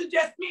doesn't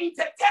just mean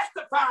to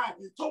testify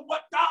to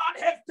what God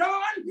has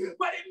done,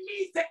 but it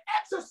means to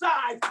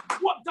exercise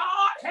what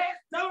God has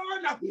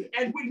done.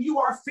 And when you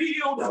are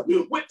filled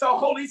with the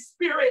Holy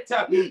Spirit,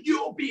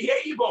 you'll be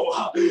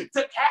able to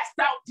cast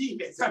out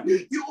demons.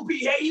 You'll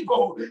be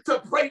able to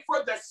pray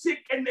for the sick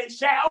and they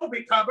shall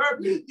recover.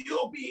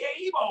 You'll be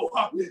able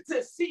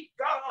to seek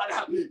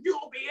God.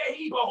 You'll be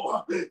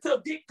able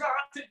to get God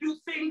to do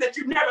things that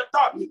you never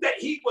thought that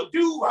he would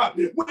do.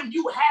 When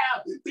you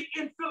have the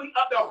infilling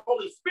of the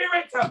Holy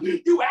Spirit,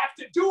 you have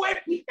to do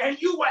it,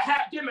 and you will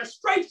have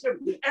demonstration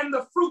and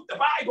the fruit. The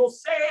Bible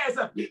says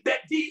that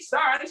these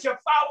signs shall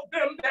follow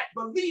them that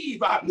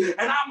believe. And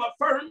I'm a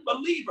firm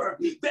believer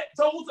that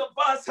those of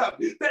us that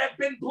have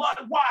been blood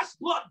washed,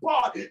 blood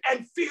bought,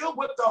 and filled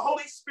with the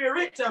Holy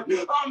Spirit,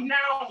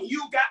 now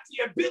you got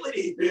the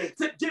ability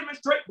to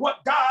demonstrate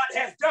what God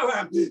has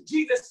done.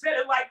 Jesus said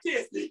it like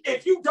this: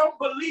 if you don't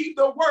believe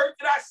the word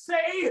that I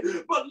say,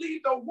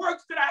 believe the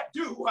works that I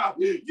do.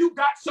 You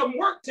got some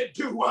work to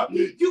do.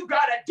 You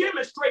got to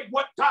demonstrate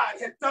what God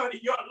has done in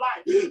your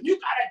life. You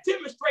got to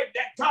demonstrate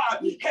that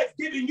God has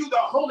given you the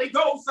Holy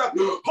Ghost.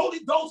 Holy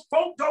Ghost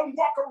folk don't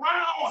walk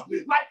around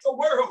like the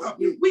world.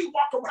 We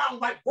walk around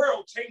like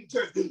world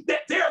changers.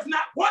 That there's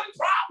not one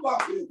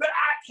problem that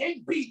I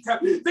can't beat.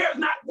 There's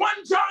not one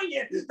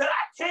giant that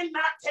I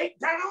cannot take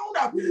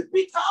down,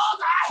 because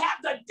I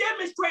have the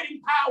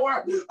demonstrating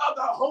power of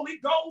the Holy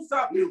Ghost.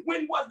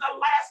 When was the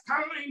last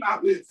time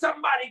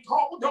somebody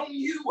called on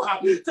you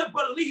to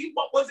believe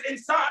what was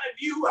inside of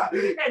you,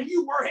 and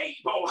you were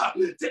able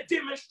to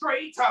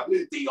demonstrate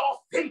the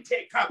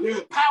authentic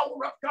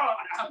power of God?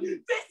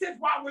 This is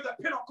why we're the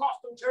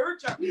Pentecostal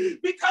church,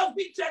 because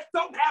we just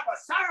don't have a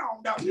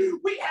sound.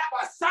 We have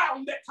a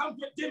sound that comes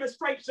with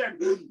demonstration.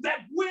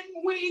 That when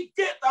we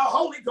get the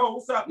Holy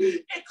Ghost,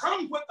 it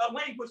comes with a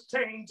language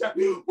change.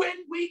 When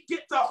we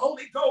get the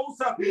Holy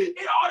Ghost,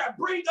 it ought to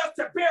bring us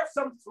to bear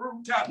some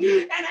fruit.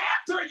 And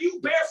after you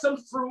bear some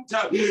fruit,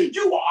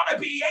 you ought to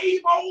be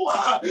able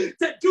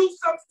to do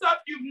some stuff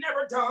you've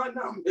never done.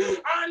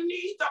 I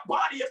need the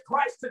body of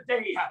Christ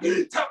today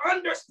to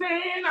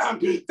understand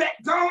that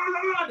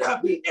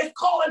God is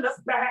calling us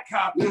back.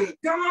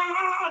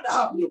 God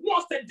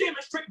wants to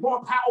demonstrate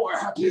more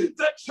power.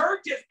 The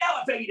church is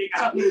elevating.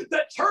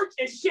 The church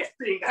is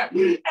shifting.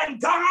 And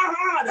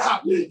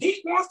God,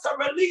 he wants to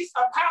release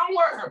a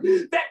power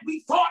that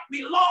we thought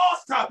we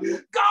lost.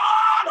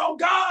 God, oh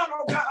God,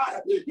 oh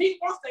God, he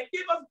wants to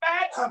give us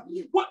back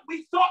what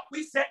we thought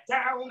we set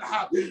down.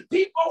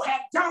 People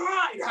have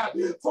died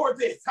for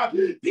this.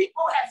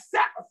 People have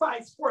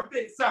sacrificed for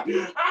this.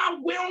 I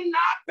will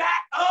not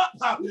back up.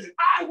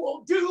 I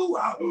will do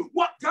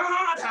what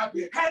God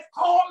has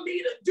called me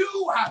to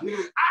do.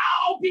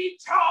 I'll be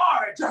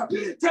charged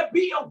to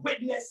be a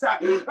witness.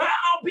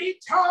 I'll be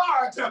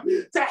charged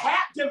to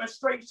have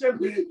demonstration.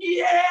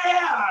 Yeah.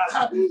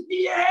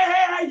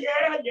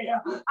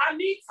 I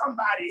need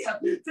somebody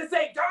to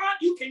say, God,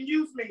 you can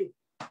use me.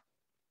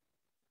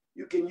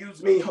 You can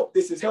use me. Hope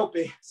this is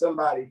helping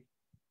somebody.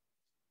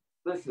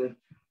 Listen,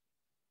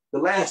 the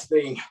last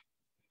thing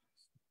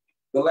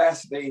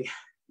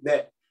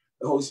that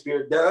the Holy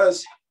Spirit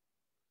does,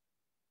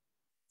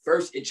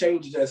 first, it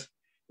changes us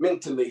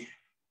mentally.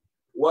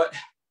 What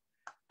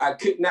I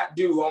could not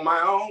do on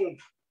my own,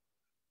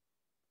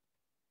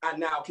 I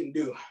now can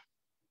do.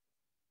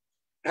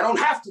 I don't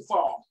have to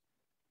fall.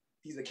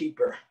 He's a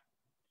keeper.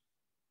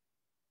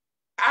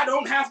 I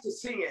don't have to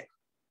sin.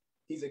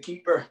 He's a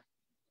keeper.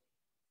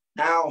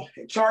 Now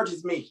it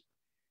charges me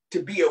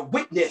to be a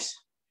witness,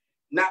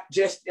 not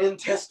just in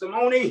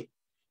testimony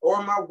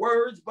or my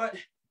words, but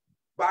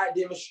by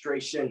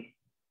demonstration.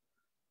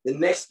 The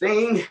next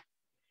thing,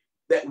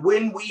 that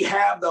when we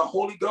have the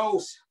Holy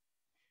Ghost,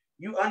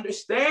 you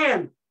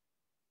understand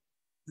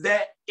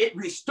that it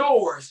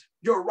restores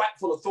your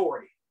rightful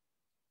authority.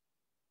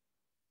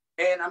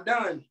 And I'm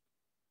done.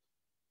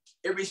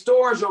 It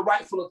restores your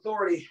rightful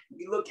authority.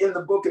 We look in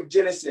the book of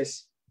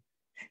Genesis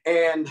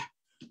and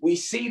we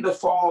see the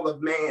fall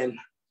of man.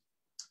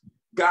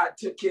 God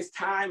took his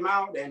time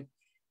out and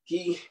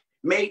he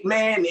made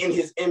man in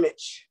his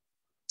image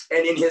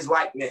and in his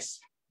likeness.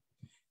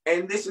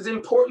 And this is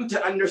important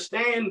to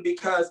understand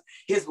because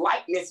his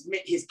likeness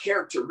meant his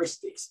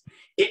characteristics.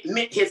 It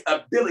meant his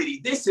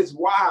ability. This is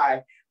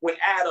why when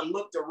Adam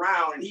looked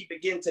around and he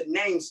began to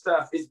name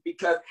stuff, is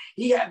because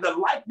he had the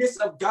likeness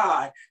of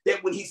God,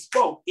 that when he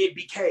spoke, it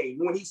became.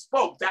 When he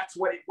spoke, that's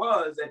what it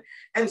was.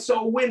 And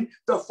so when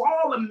the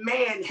fall of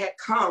man had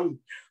come,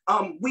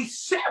 we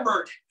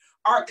severed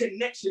our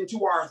connection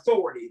to our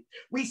authority.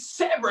 We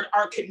severed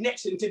our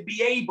connection to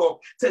be able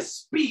to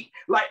speak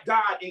like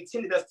God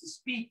intended us to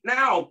speak.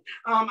 Now,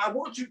 I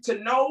want you to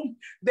know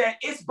that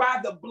it's by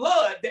the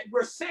blood that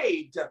we're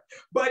saved,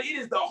 but it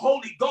is the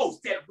Holy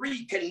Ghost that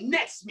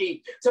reconnects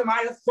me to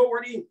my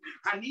authority.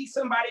 I need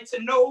somebody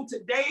to know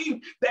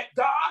today that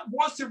God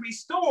wants to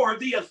restore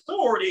the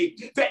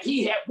authority that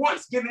he had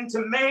once given to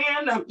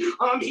man.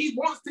 He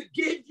wants to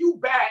give you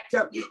back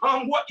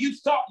what you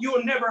thought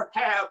you'll never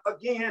have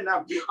again.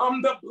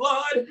 The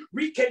blood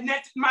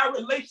reconnected my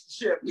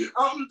relationship.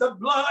 The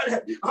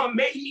blood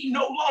made me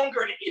no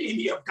longer an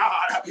enemy of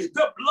God.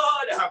 The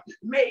blood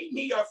made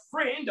me a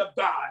friend of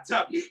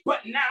God.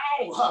 But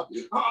now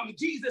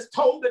Jesus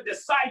told the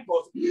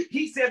disciples,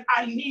 he said,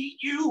 I need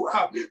you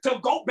to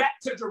go back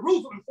to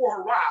Jerusalem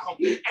for a while,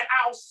 and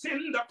I'll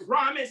send the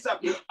promise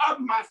of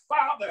my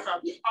Father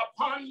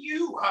upon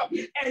you.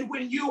 And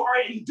when you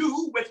are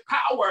endued with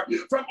power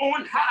from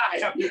on high,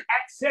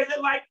 Acts says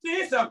it like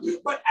this,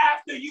 but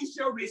after you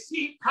shall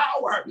receive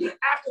power,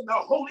 after the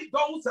Holy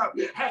Ghost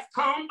has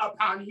come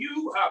upon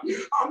you,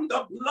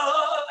 the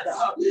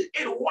blood,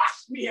 it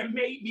washed me and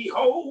made me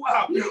whole.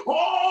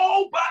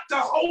 Oh, but the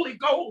Holy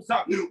Ghost,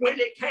 when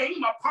it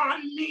came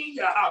upon me,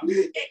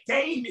 it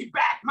gave me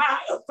back my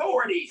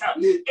authority.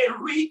 It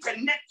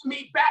reconnected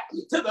me back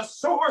to the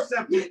source,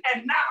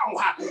 and now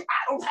I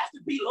don't have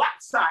to be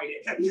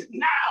lopsided.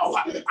 Now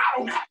I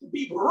don't have to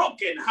be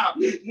broken.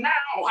 Now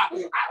I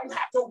don't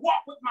have to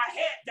walk with my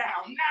head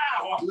down.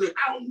 Now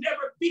I'll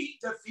never be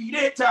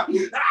defeated. I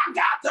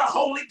got the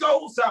Holy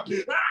Ghost. I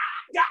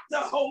got the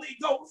Holy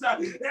Ghost.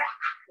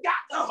 Got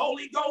the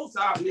Holy Ghost.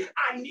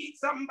 I need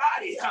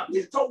somebody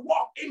to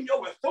walk in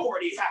your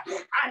authority.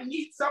 I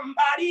need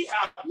somebody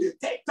to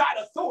take that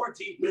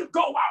authority,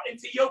 go out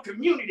into your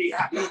community.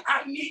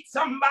 I need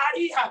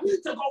somebody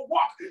to go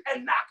walk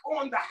and knock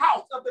on the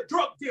house of the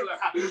drug dealer.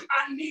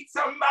 I need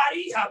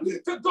somebody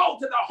to go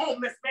to the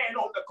homeless man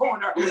on the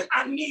corner.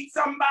 I need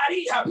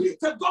somebody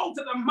to go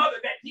to the mother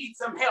that needs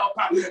some help.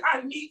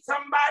 I need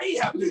somebody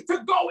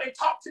to go and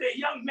talk to the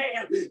young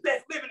man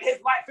that's living his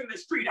life in the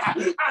street.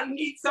 I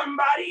need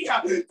somebody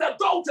to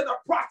go to the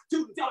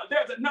prostitute and tell her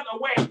there's another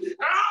way.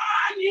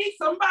 I need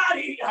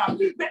somebody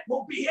that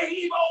will be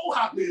able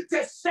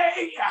to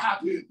say,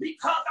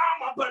 because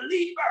I'm a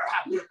believer,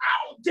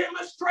 I'll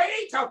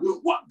demonstrate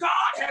what God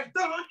has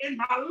done in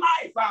my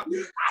life.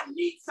 I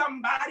need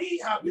somebody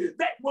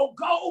that will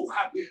go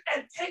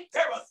and take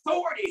their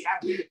authority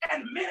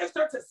and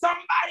minister to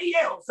somebody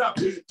else.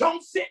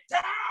 Don't sit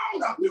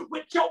down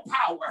with your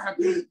power.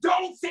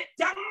 Don't sit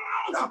down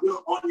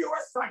on your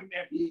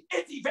assignment.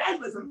 It's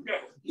evangelism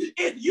day.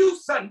 It's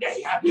youth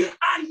Sunday.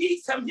 I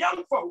need some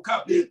young folk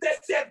that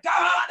said,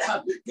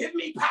 God, give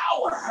me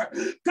power.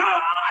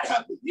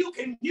 God, you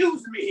can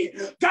use me.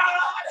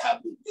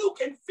 God, you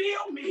can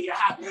fill me.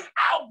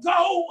 I'll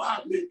go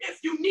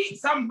if you need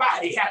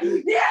somebody.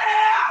 Yeah,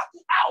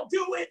 I'll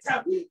do it.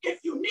 If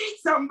you need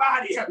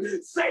somebody,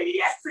 say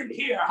yes in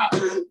here.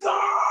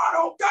 God,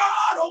 oh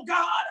God, oh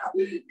God,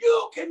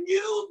 you can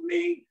use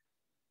me.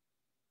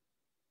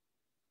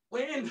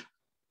 When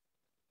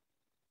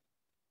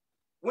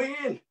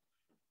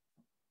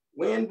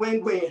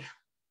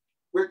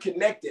we're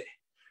connected,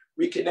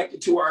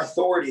 reconnected to our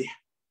authority.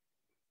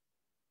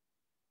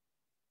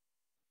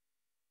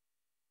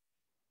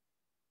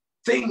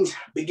 Things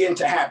begin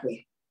to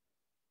happen.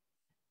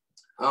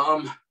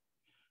 I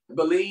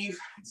believe,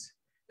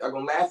 y'all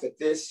gonna laugh at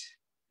this.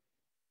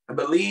 I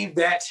believe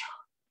that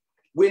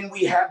when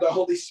we have the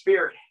Holy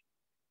Spirit,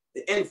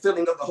 the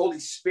infilling of the Holy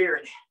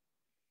Spirit,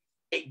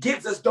 it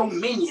gives us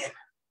dominion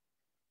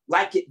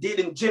like it did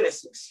in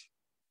Genesis.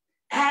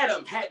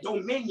 Adam had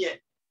dominion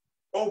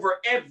over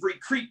every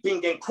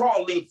creeping and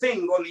crawling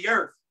thing on the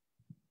earth.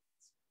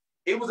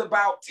 It was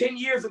about 10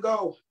 years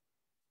ago.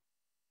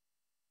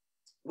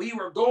 We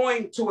were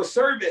going to a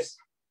service,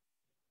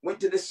 went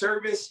to the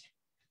service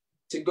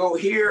to go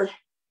hear,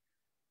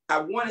 I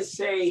want to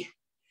say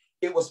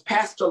it was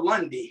Pastor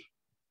Lundy.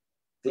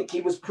 I think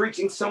he was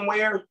preaching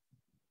somewhere.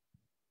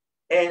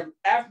 And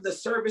after the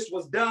service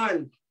was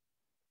done,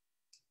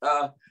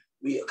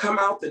 we come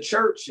out the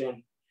church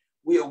and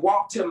we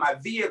walked to my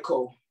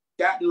vehicle,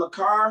 got in the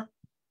car,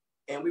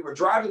 and we were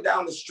driving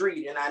down the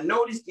street. And I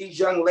noticed these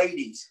young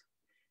ladies.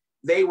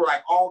 They were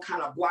like all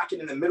kind of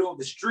blocking in the middle of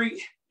the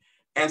street.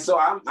 And so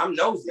I'm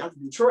nosy. I'm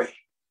from Detroit.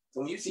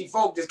 So when you see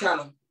folk just kind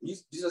of, you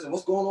just say,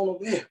 what's going on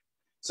over there?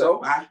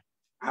 So I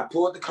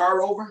pulled the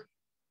car over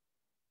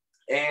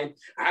and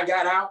I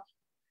got out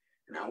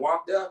and I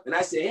walked up and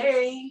I said,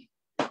 hey,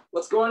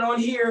 what's going on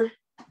here?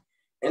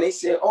 And they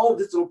said, oh,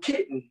 this little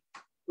kitten,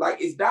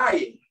 like, is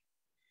dying.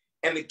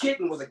 And the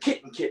kitten was a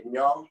kitten,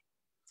 y'all.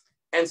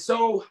 And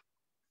so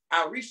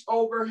I reached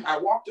over, I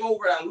walked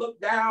over, I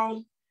looked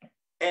down,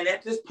 and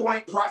at this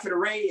point, Prophet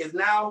Ray is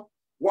now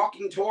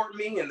walking toward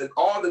me, and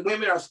all the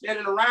women are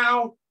standing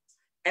around,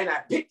 and I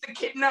picked the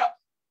kitten up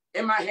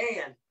in my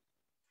hand.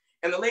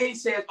 And the lady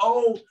says,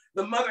 oh,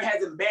 the mother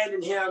has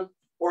abandoned him,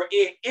 or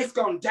it's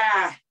gonna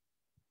die.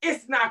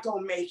 It's not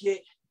gonna make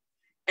it.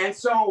 And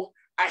so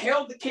I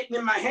held the kitten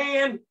in my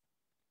hand,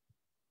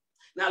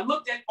 and I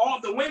looked at all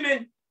the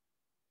women,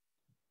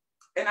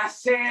 and I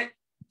said,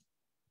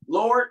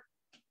 Lord,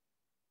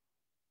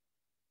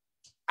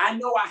 I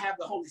know I have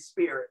the Holy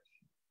Spirit.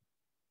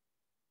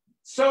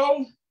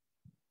 So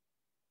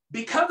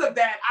because of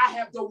that, I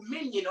have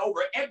dominion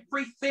over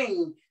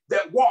everything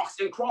that walks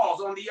and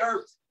crawls on the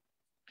earth.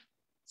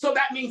 So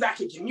that means I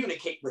can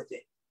communicate with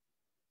it.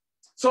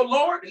 So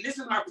Lord, and this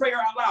is my prayer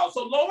out loud.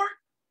 So Lord,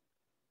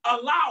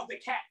 allow the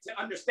cat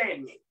to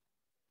understand me.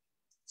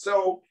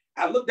 So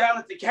I looked down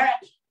at the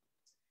cat,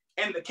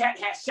 and the cat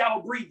had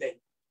shallow breathing.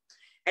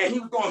 And he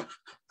was going,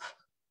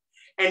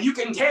 and you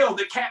can tell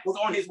the cat was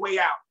on his way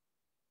out.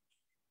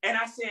 And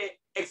I said,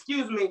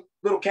 excuse me,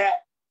 little cat,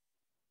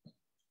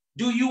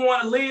 do you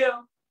want to live?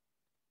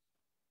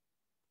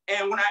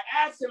 And when I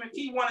asked him if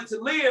he wanted to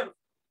live,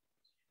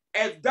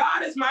 as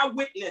God is my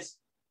witness,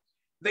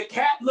 the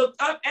cat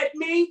looked up at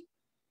me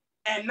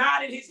and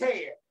nodded his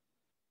head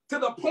to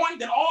the point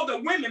that all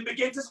the women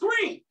began to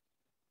scream.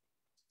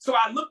 So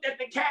I looked at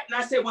the cat and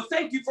I said, well,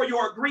 thank you for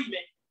your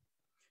agreement.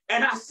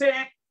 And I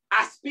said,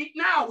 I speak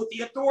now with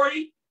the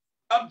authority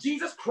of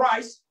Jesus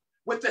Christ,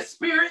 with the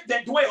spirit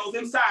that dwells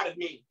inside of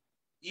me.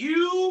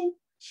 You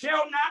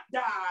shall not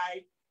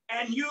die,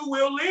 and you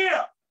will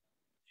live.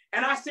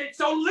 And I said,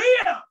 so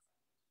live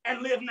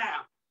and live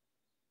now.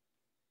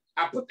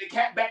 I put the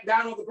cat back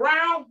down on the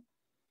ground,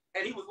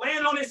 and he was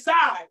laying on his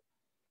side,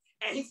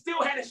 and he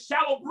still had a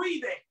shallow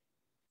breathing.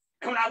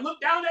 And when I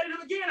looked down at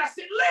him again, I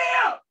said,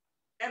 live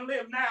and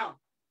live now.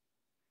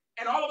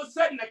 And all of a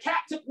sudden, the cat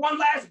took one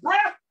last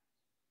breath,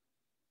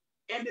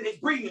 and then his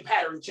breathing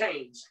pattern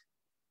changed.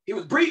 He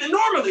was breathing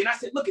normally, and I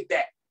said, look at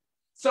that.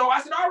 So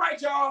I said, all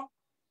right, y'all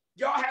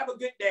have a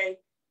good day.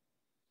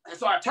 And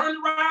so I turned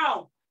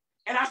around,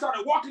 and I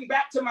started walking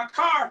back to my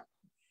car,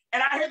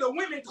 and I heard the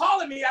women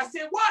calling me. I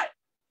said, what?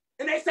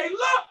 And they say,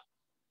 look.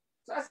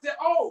 So I said,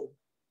 oh,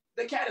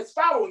 the cat is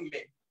following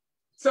me.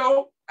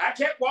 So I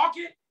kept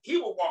walking. He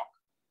would walk.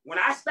 When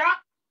I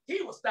stopped,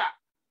 he would stop.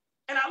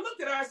 And I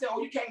looked at her. I said,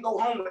 oh, you can't go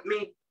home with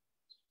me.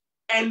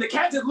 And the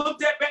cat just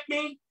looked up at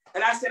me.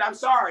 And I said, I'm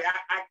sorry.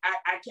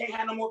 I can't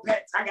have no more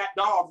pets. I got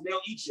dogs. They'll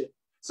eat you.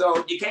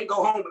 So you can't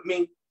go home with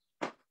me.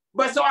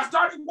 But so I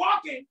started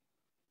walking,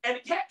 and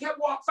the cat kept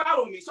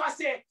following me. So I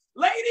said,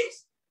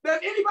 ladies, does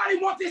anybody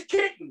want this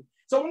kitten?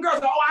 So one girl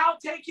said, oh, I'll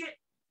take it.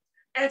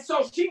 And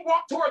so she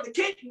walked toward the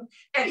kitten,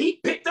 and he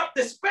picked up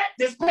this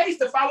pace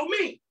to follow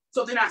me.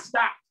 So then I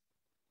stopped.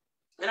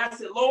 And I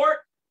said, Lord,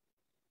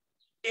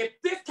 if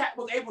this cat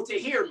was able to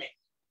hear me,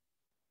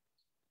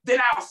 then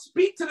I'll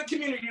speak to the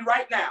community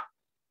right now.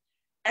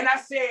 And I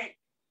said,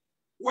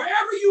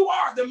 wherever you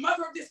are, the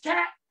mother of this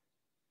cat,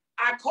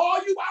 I call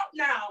you out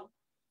now.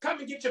 Come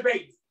and get your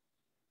baby.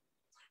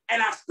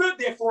 And I stood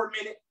there for a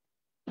minute,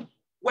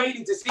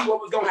 waiting to see what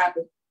was going to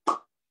happen.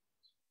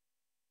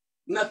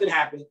 Nothing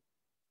happened.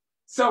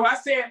 So I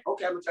said,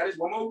 okay, I'm going to try this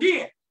one more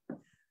again.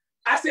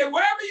 I said,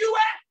 wherever you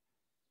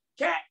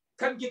at, cat,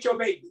 come get your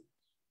baby.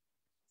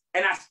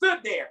 And I stood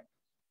there.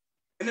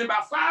 And then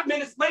about 5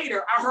 minutes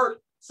later, I heard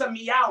some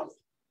meowing.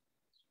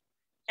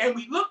 And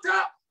we looked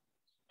up,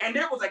 and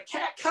there was a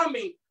cat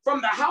coming from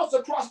the house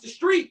across the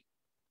street.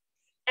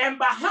 And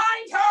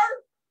behind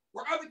her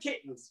were other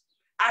kittens.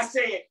 I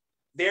said,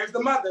 there's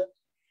the mother.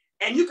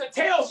 And you could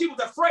tell she was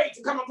afraid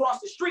to come across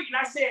the street. And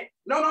I said,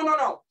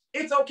 no.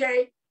 It's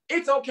okay.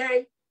 It's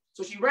okay.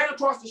 So she ran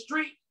across the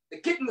street. The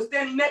kitten was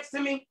standing next to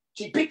me.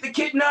 She picked the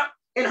kitten up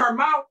in her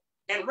mouth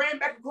and ran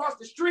back across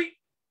the street.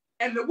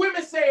 And the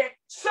women said,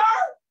 sir,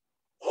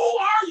 who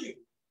are you?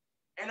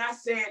 And I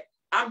said,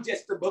 I'm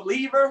just a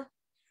believer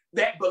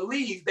that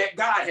believes that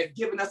God has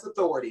given us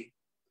authority.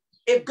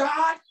 If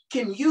God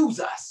can use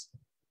us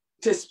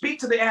to speak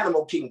to the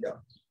animal kingdom,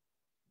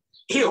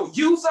 he'll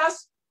use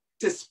us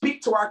to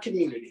speak to our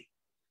community.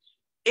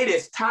 It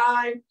is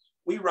time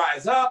we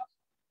rise up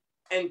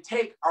and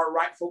take our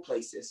rightful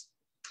places.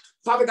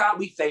 Father God,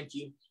 we thank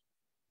you.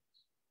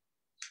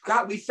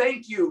 God, we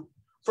thank you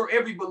for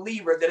every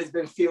believer that has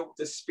been filled with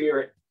the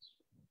Spirit.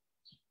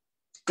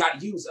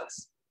 God, use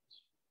us.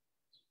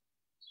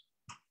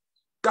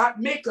 God,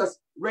 make us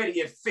ready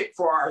and fit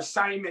for our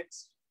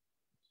assignments.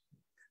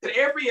 That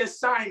every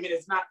assignment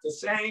is not the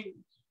same.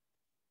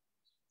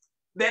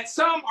 That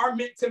some are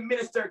meant to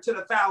minister to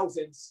the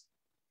thousands,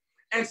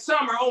 and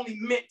some are only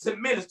meant to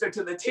minister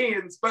to the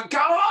tens. But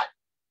God,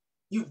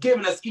 you've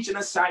given us each an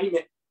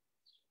assignment.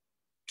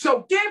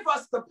 So give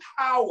us the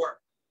power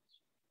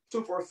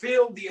to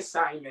fulfill the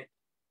assignment.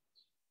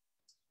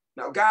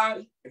 Now,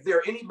 God, if there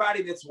are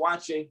anybody that's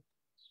watching,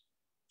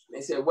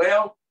 they say,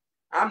 well,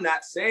 I'm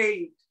not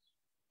saved.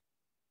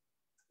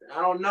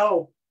 I don't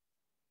know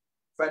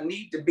if I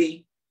need to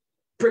be.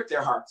 Prick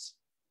their hearts.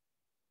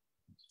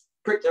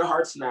 Prick their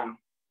hearts now.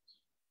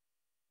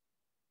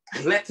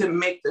 And let them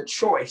make the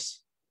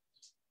choice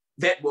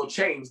that will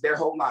change their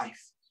whole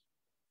life.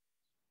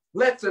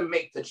 Let them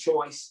make the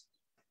choice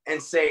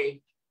and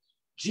say,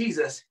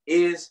 Jesus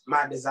is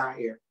my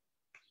desire.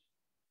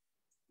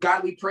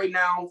 God, we pray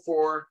now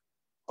for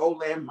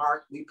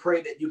Landmark. We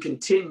pray that you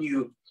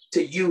continue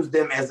to use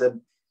them as a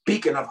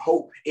beacon of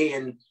hope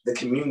in the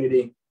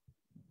community.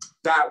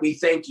 God, we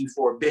thank you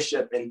for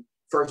Bishop and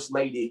First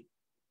Lady.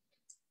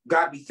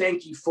 God, we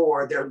thank you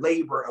for their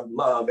labor of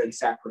love and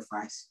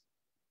sacrifice.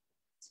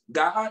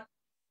 God,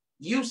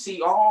 you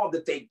see all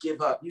that they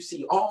give up. You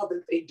see all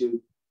that they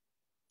do,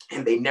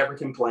 and they never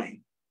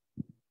complain.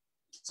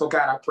 So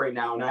God, I pray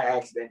now and I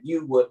ask that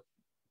you would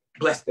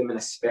bless them in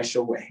a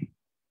special way.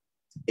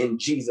 In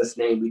Jesus'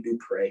 name we do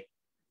pray.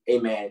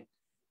 Amen.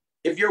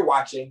 If you're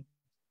watching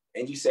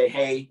and you say,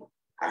 hey,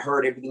 I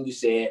heard everything you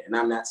said and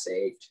I'm not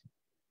saved,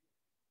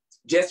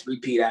 just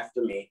repeat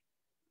after me.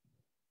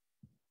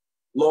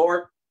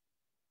 Lord,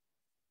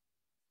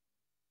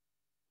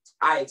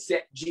 I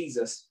accept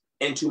Jesus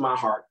into my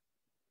heart.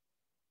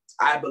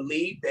 I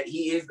believe that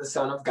he is the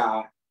Son of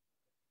God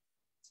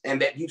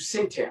and that you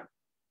sent him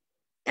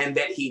and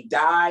that he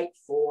died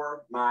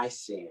for my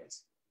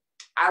sins.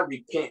 I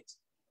repent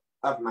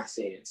of my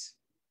sins.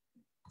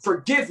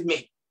 Forgive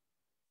me.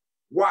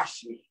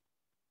 Wash me.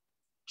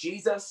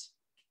 Jesus,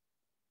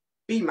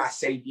 be my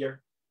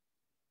Savior.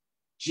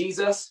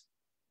 Jesus,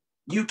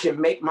 you can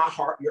make my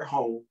heart your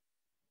home.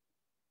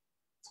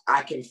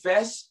 I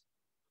confess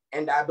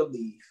and I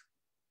believe.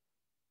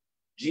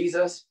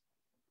 Jesus,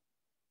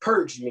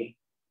 purge me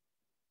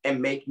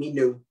and make me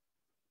new.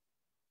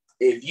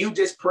 If you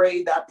just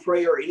prayed that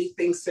prayer or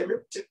anything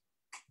similar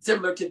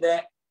to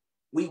that,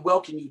 we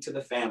welcome you to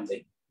the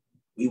family.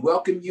 We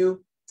welcome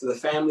you to the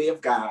family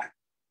of God.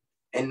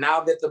 And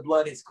now that the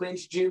blood has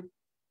cleansed you,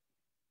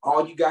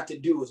 all you got to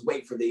do is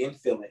wait for the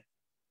infilling.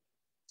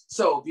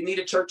 So if you need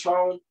a church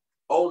home,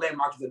 Old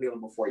Landmark is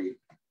available for you.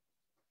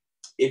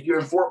 If you're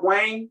in Fort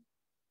Wayne,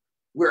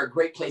 we're a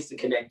great place to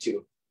connect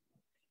to.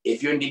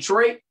 If you're in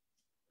Detroit,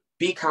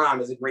 Be Calm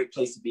is a great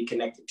place to be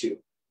connected to.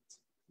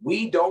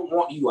 We don't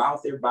want you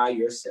out there by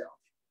yourself.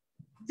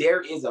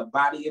 There is a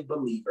body of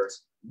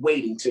believers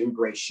waiting to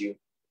embrace you,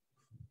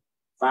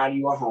 find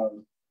you a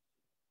home.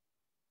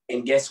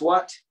 And guess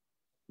what?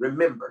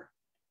 Remember,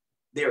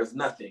 there is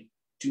nothing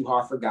too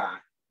hard for God.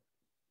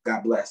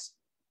 God bless.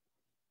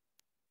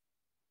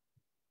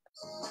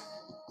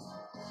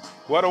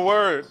 What a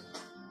word.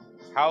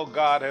 How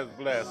God has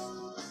blessed.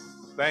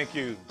 Thank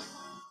you,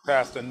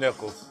 Pastor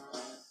Nichols.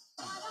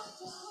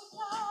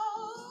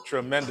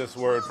 Tremendous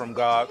word from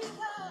God.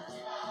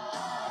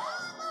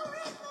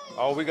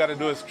 All we got to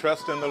do is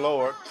trust in the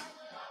Lord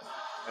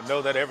and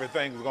know that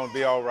everything's going to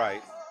be all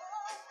right.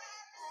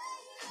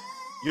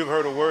 You've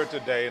heard a word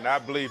today, and I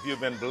believe you've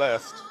been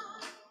blessed.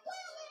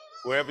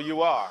 Wherever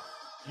you are,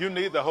 you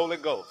need the Holy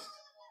Ghost.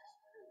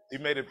 He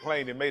made it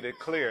plain, he made it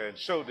clear, and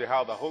showed you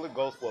how the Holy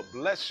Ghost will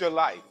bless your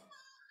life.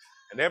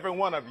 And every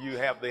one of you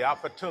have the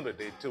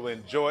opportunity to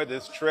enjoy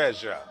this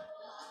treasure.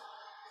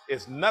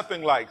 It's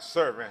nothing like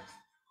serving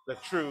the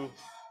true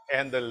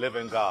and the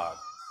living God.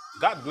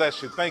 God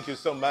bless you. Thank you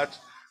so much.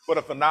 What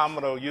a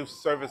phenomenal youth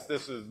service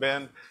this has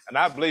been. And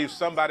I believe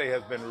somebody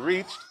has been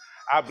reached.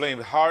 I believe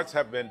hearts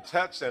have been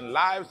touched and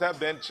lives have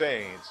been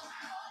changed.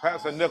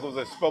 Pastor Nichols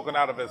has spoken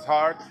out of his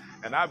heart,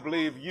 and I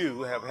believe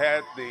you have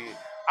had the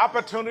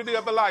opportunity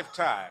of a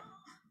lifetime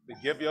to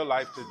give your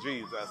life to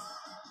Jesus.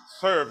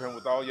 Serve him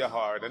with all your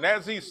heart. And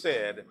as he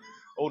said,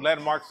 Old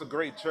Landmark's a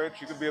great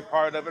church. You can be a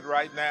part of it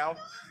right now,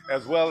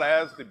 as well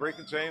as the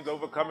Breaking Chains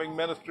Overcoming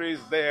Ministries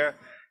there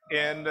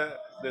in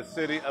the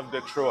city of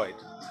Detroit.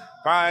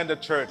 Find a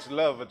church,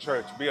 love a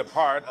church, be a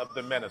part of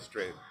the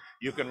ministry.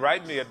 You can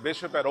write me at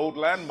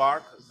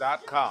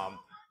bishop@oldlandmark.com.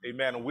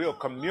 Amen. We'll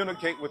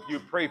communicate with you,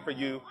 pray for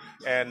you,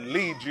 and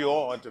lead you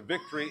on to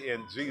victory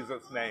in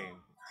Jesus'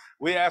 name.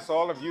 We ask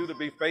all of you to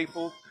be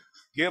faithful.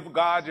 Give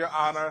God your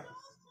honor.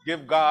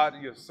 Give God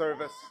your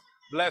service.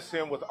 Bless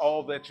him with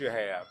all that you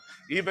have.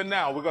 Even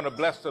now, we're going to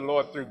bless the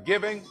Lord through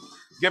giving.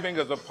 Giving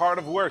is a part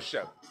of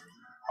worship.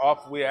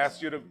 We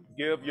ask you to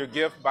give your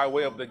gift by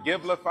way of the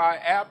Givelify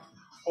app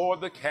or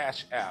the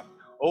Cash app.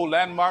 Oh,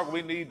 Landmark,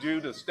 we need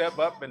you to step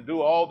up and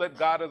do all that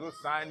God has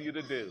assigned you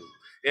to do.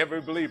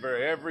 Every believer,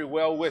 every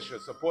well-wisher,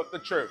 support the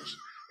church.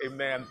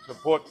 Amen.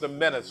 Support the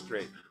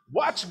ministry.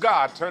 Watch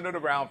God turn it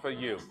around for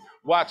you.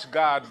 Watch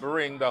God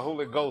bring the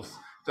Holy Ghost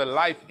to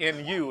life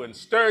in you and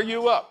stir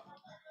you up.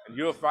 And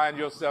you'll find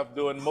yourself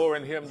doing more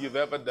in him you've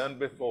ever done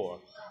before.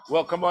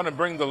 Well, come on and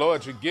bring the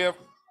Lord your gift.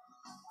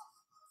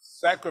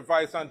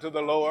 Sacrifice unto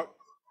the Lord.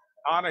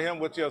 Honor him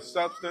with your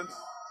substance.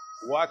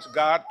 Watch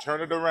God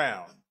turn it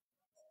around.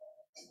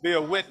 Be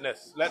a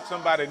witness. Let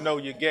somebody know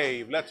you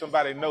gave. Let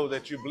somebody know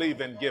that you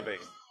believe in giving.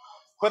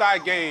 Put "I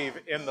gave"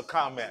 in the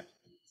comment.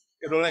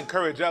 It'll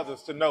encourage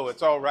others to know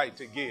it's all right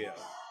to give.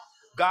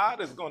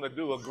 God is going to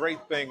do a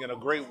great thing and a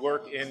great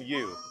work in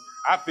you.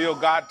 I feel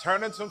God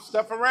turning some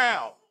stuff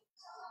around,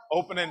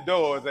 opening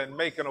doors and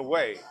making a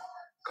way,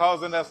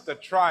 causing us to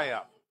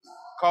triumph,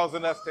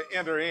 causing us to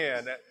enter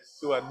in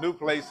to a new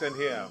place in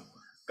him.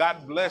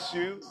 God bless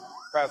you,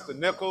 Pastor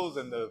Nichols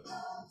and the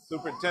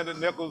Superintendent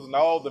Nichols and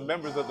all the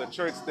members of the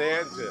church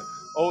there, to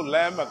Old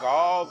Landmark,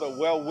 all the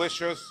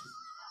well-wishers.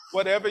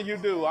 Whatever you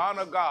do,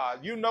 honor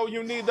God. You know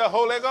you need the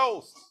Holy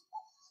Ghost.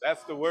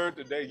 That's the word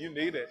today. You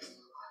need it.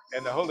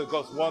 And the Holy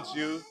Ghost wants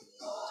you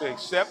to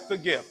accept the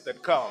gift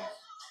that comes.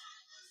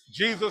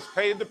 Jesus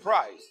paid the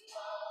price.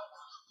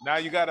 Now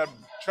you got to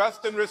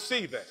trust and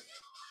receive it,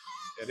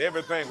 and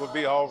everything will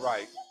be all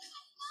right.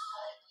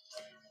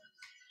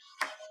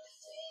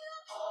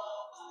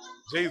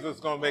 Jesus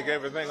is going to make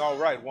everything all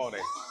right, won't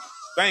he?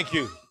 Thank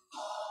you.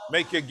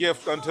 Make your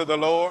gift unto the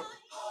Lord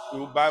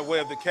by way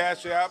of the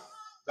Cash App,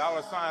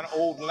 $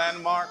 Old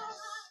Landmark,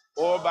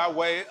 or by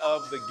way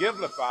of the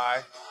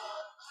Givelify,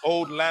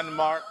 Old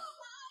Landmark,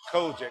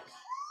 COGIC,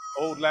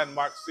 Old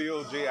Landmark,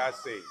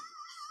 COGIC.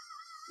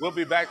 We'll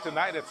be back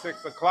tonight at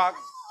 6 o'clock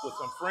with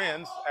some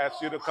friends.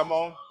 Ask you to come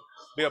on,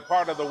 be a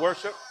part of the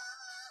worship.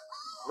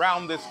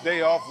 Round this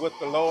day off with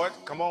the Lord.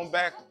 Come on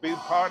back, be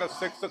part of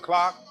 6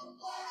 o'clock.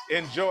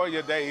 Enjoy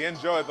your day,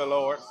 enjoy the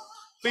Lord.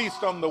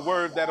 Feast on the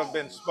word that have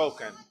been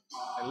spoken.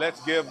 And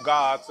let's give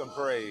God some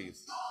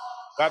praise.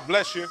 God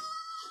bless you.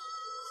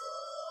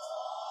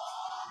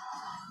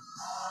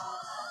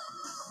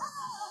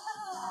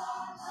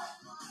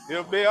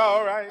 He'll be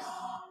all right.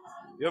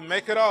 He'll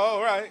make it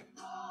all right.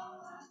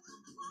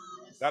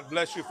 God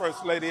bless you,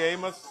 First Lady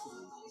Amos.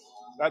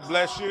 God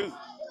bless you,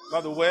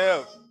 Mother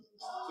Webb,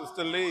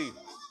 Sister Lee,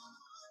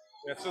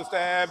 and Sister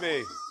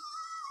Abby.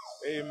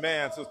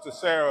 Amen. Sister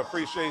Sarah,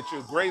 appreciate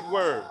you. Great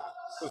word.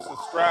 Sister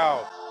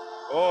Stroud.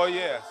 Oh,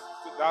 yes.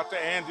 Dr.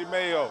 Angie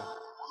Mayo.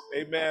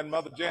 Amen.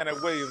 Mother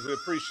Janet Williams, we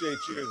appreciate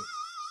you.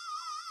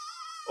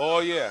 Oh,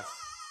 yes.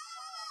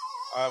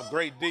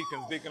 Great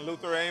deacons, Deacon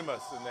Luther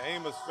Amos and the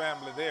Amos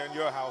family there in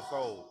your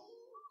household.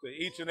 To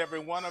each and every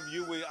one of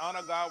you, we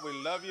honor God. We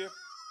love you.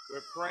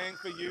 We're praying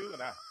for you.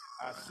 And I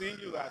see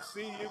you. I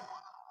see you.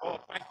 Oh,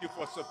 thank you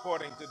for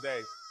supporting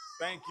today.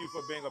 Thank you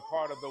for being a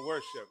part of the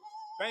worship.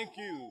 Thank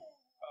you,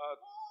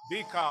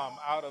 DCOM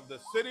out of the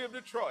city of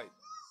Detroit.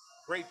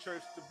 Great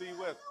church to be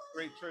with.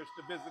 Great church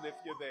to visit if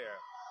you're there.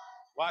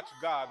 Watch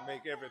God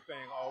make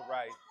everything all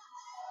right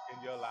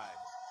in your life.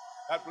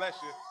 God bless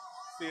you.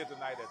 See you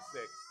tonight at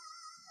 6.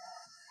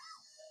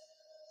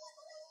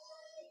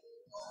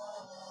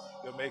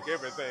 You'll make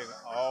everything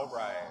all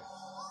right.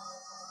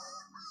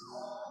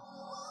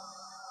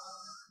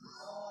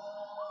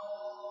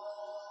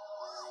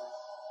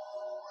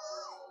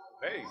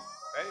 Hey,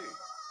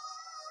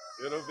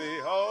 it'll be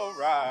all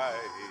right.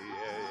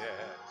 Yeah,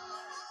 yeah.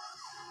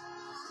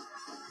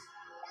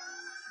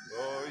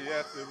 Oh,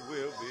 yes, it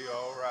will be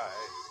all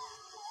right.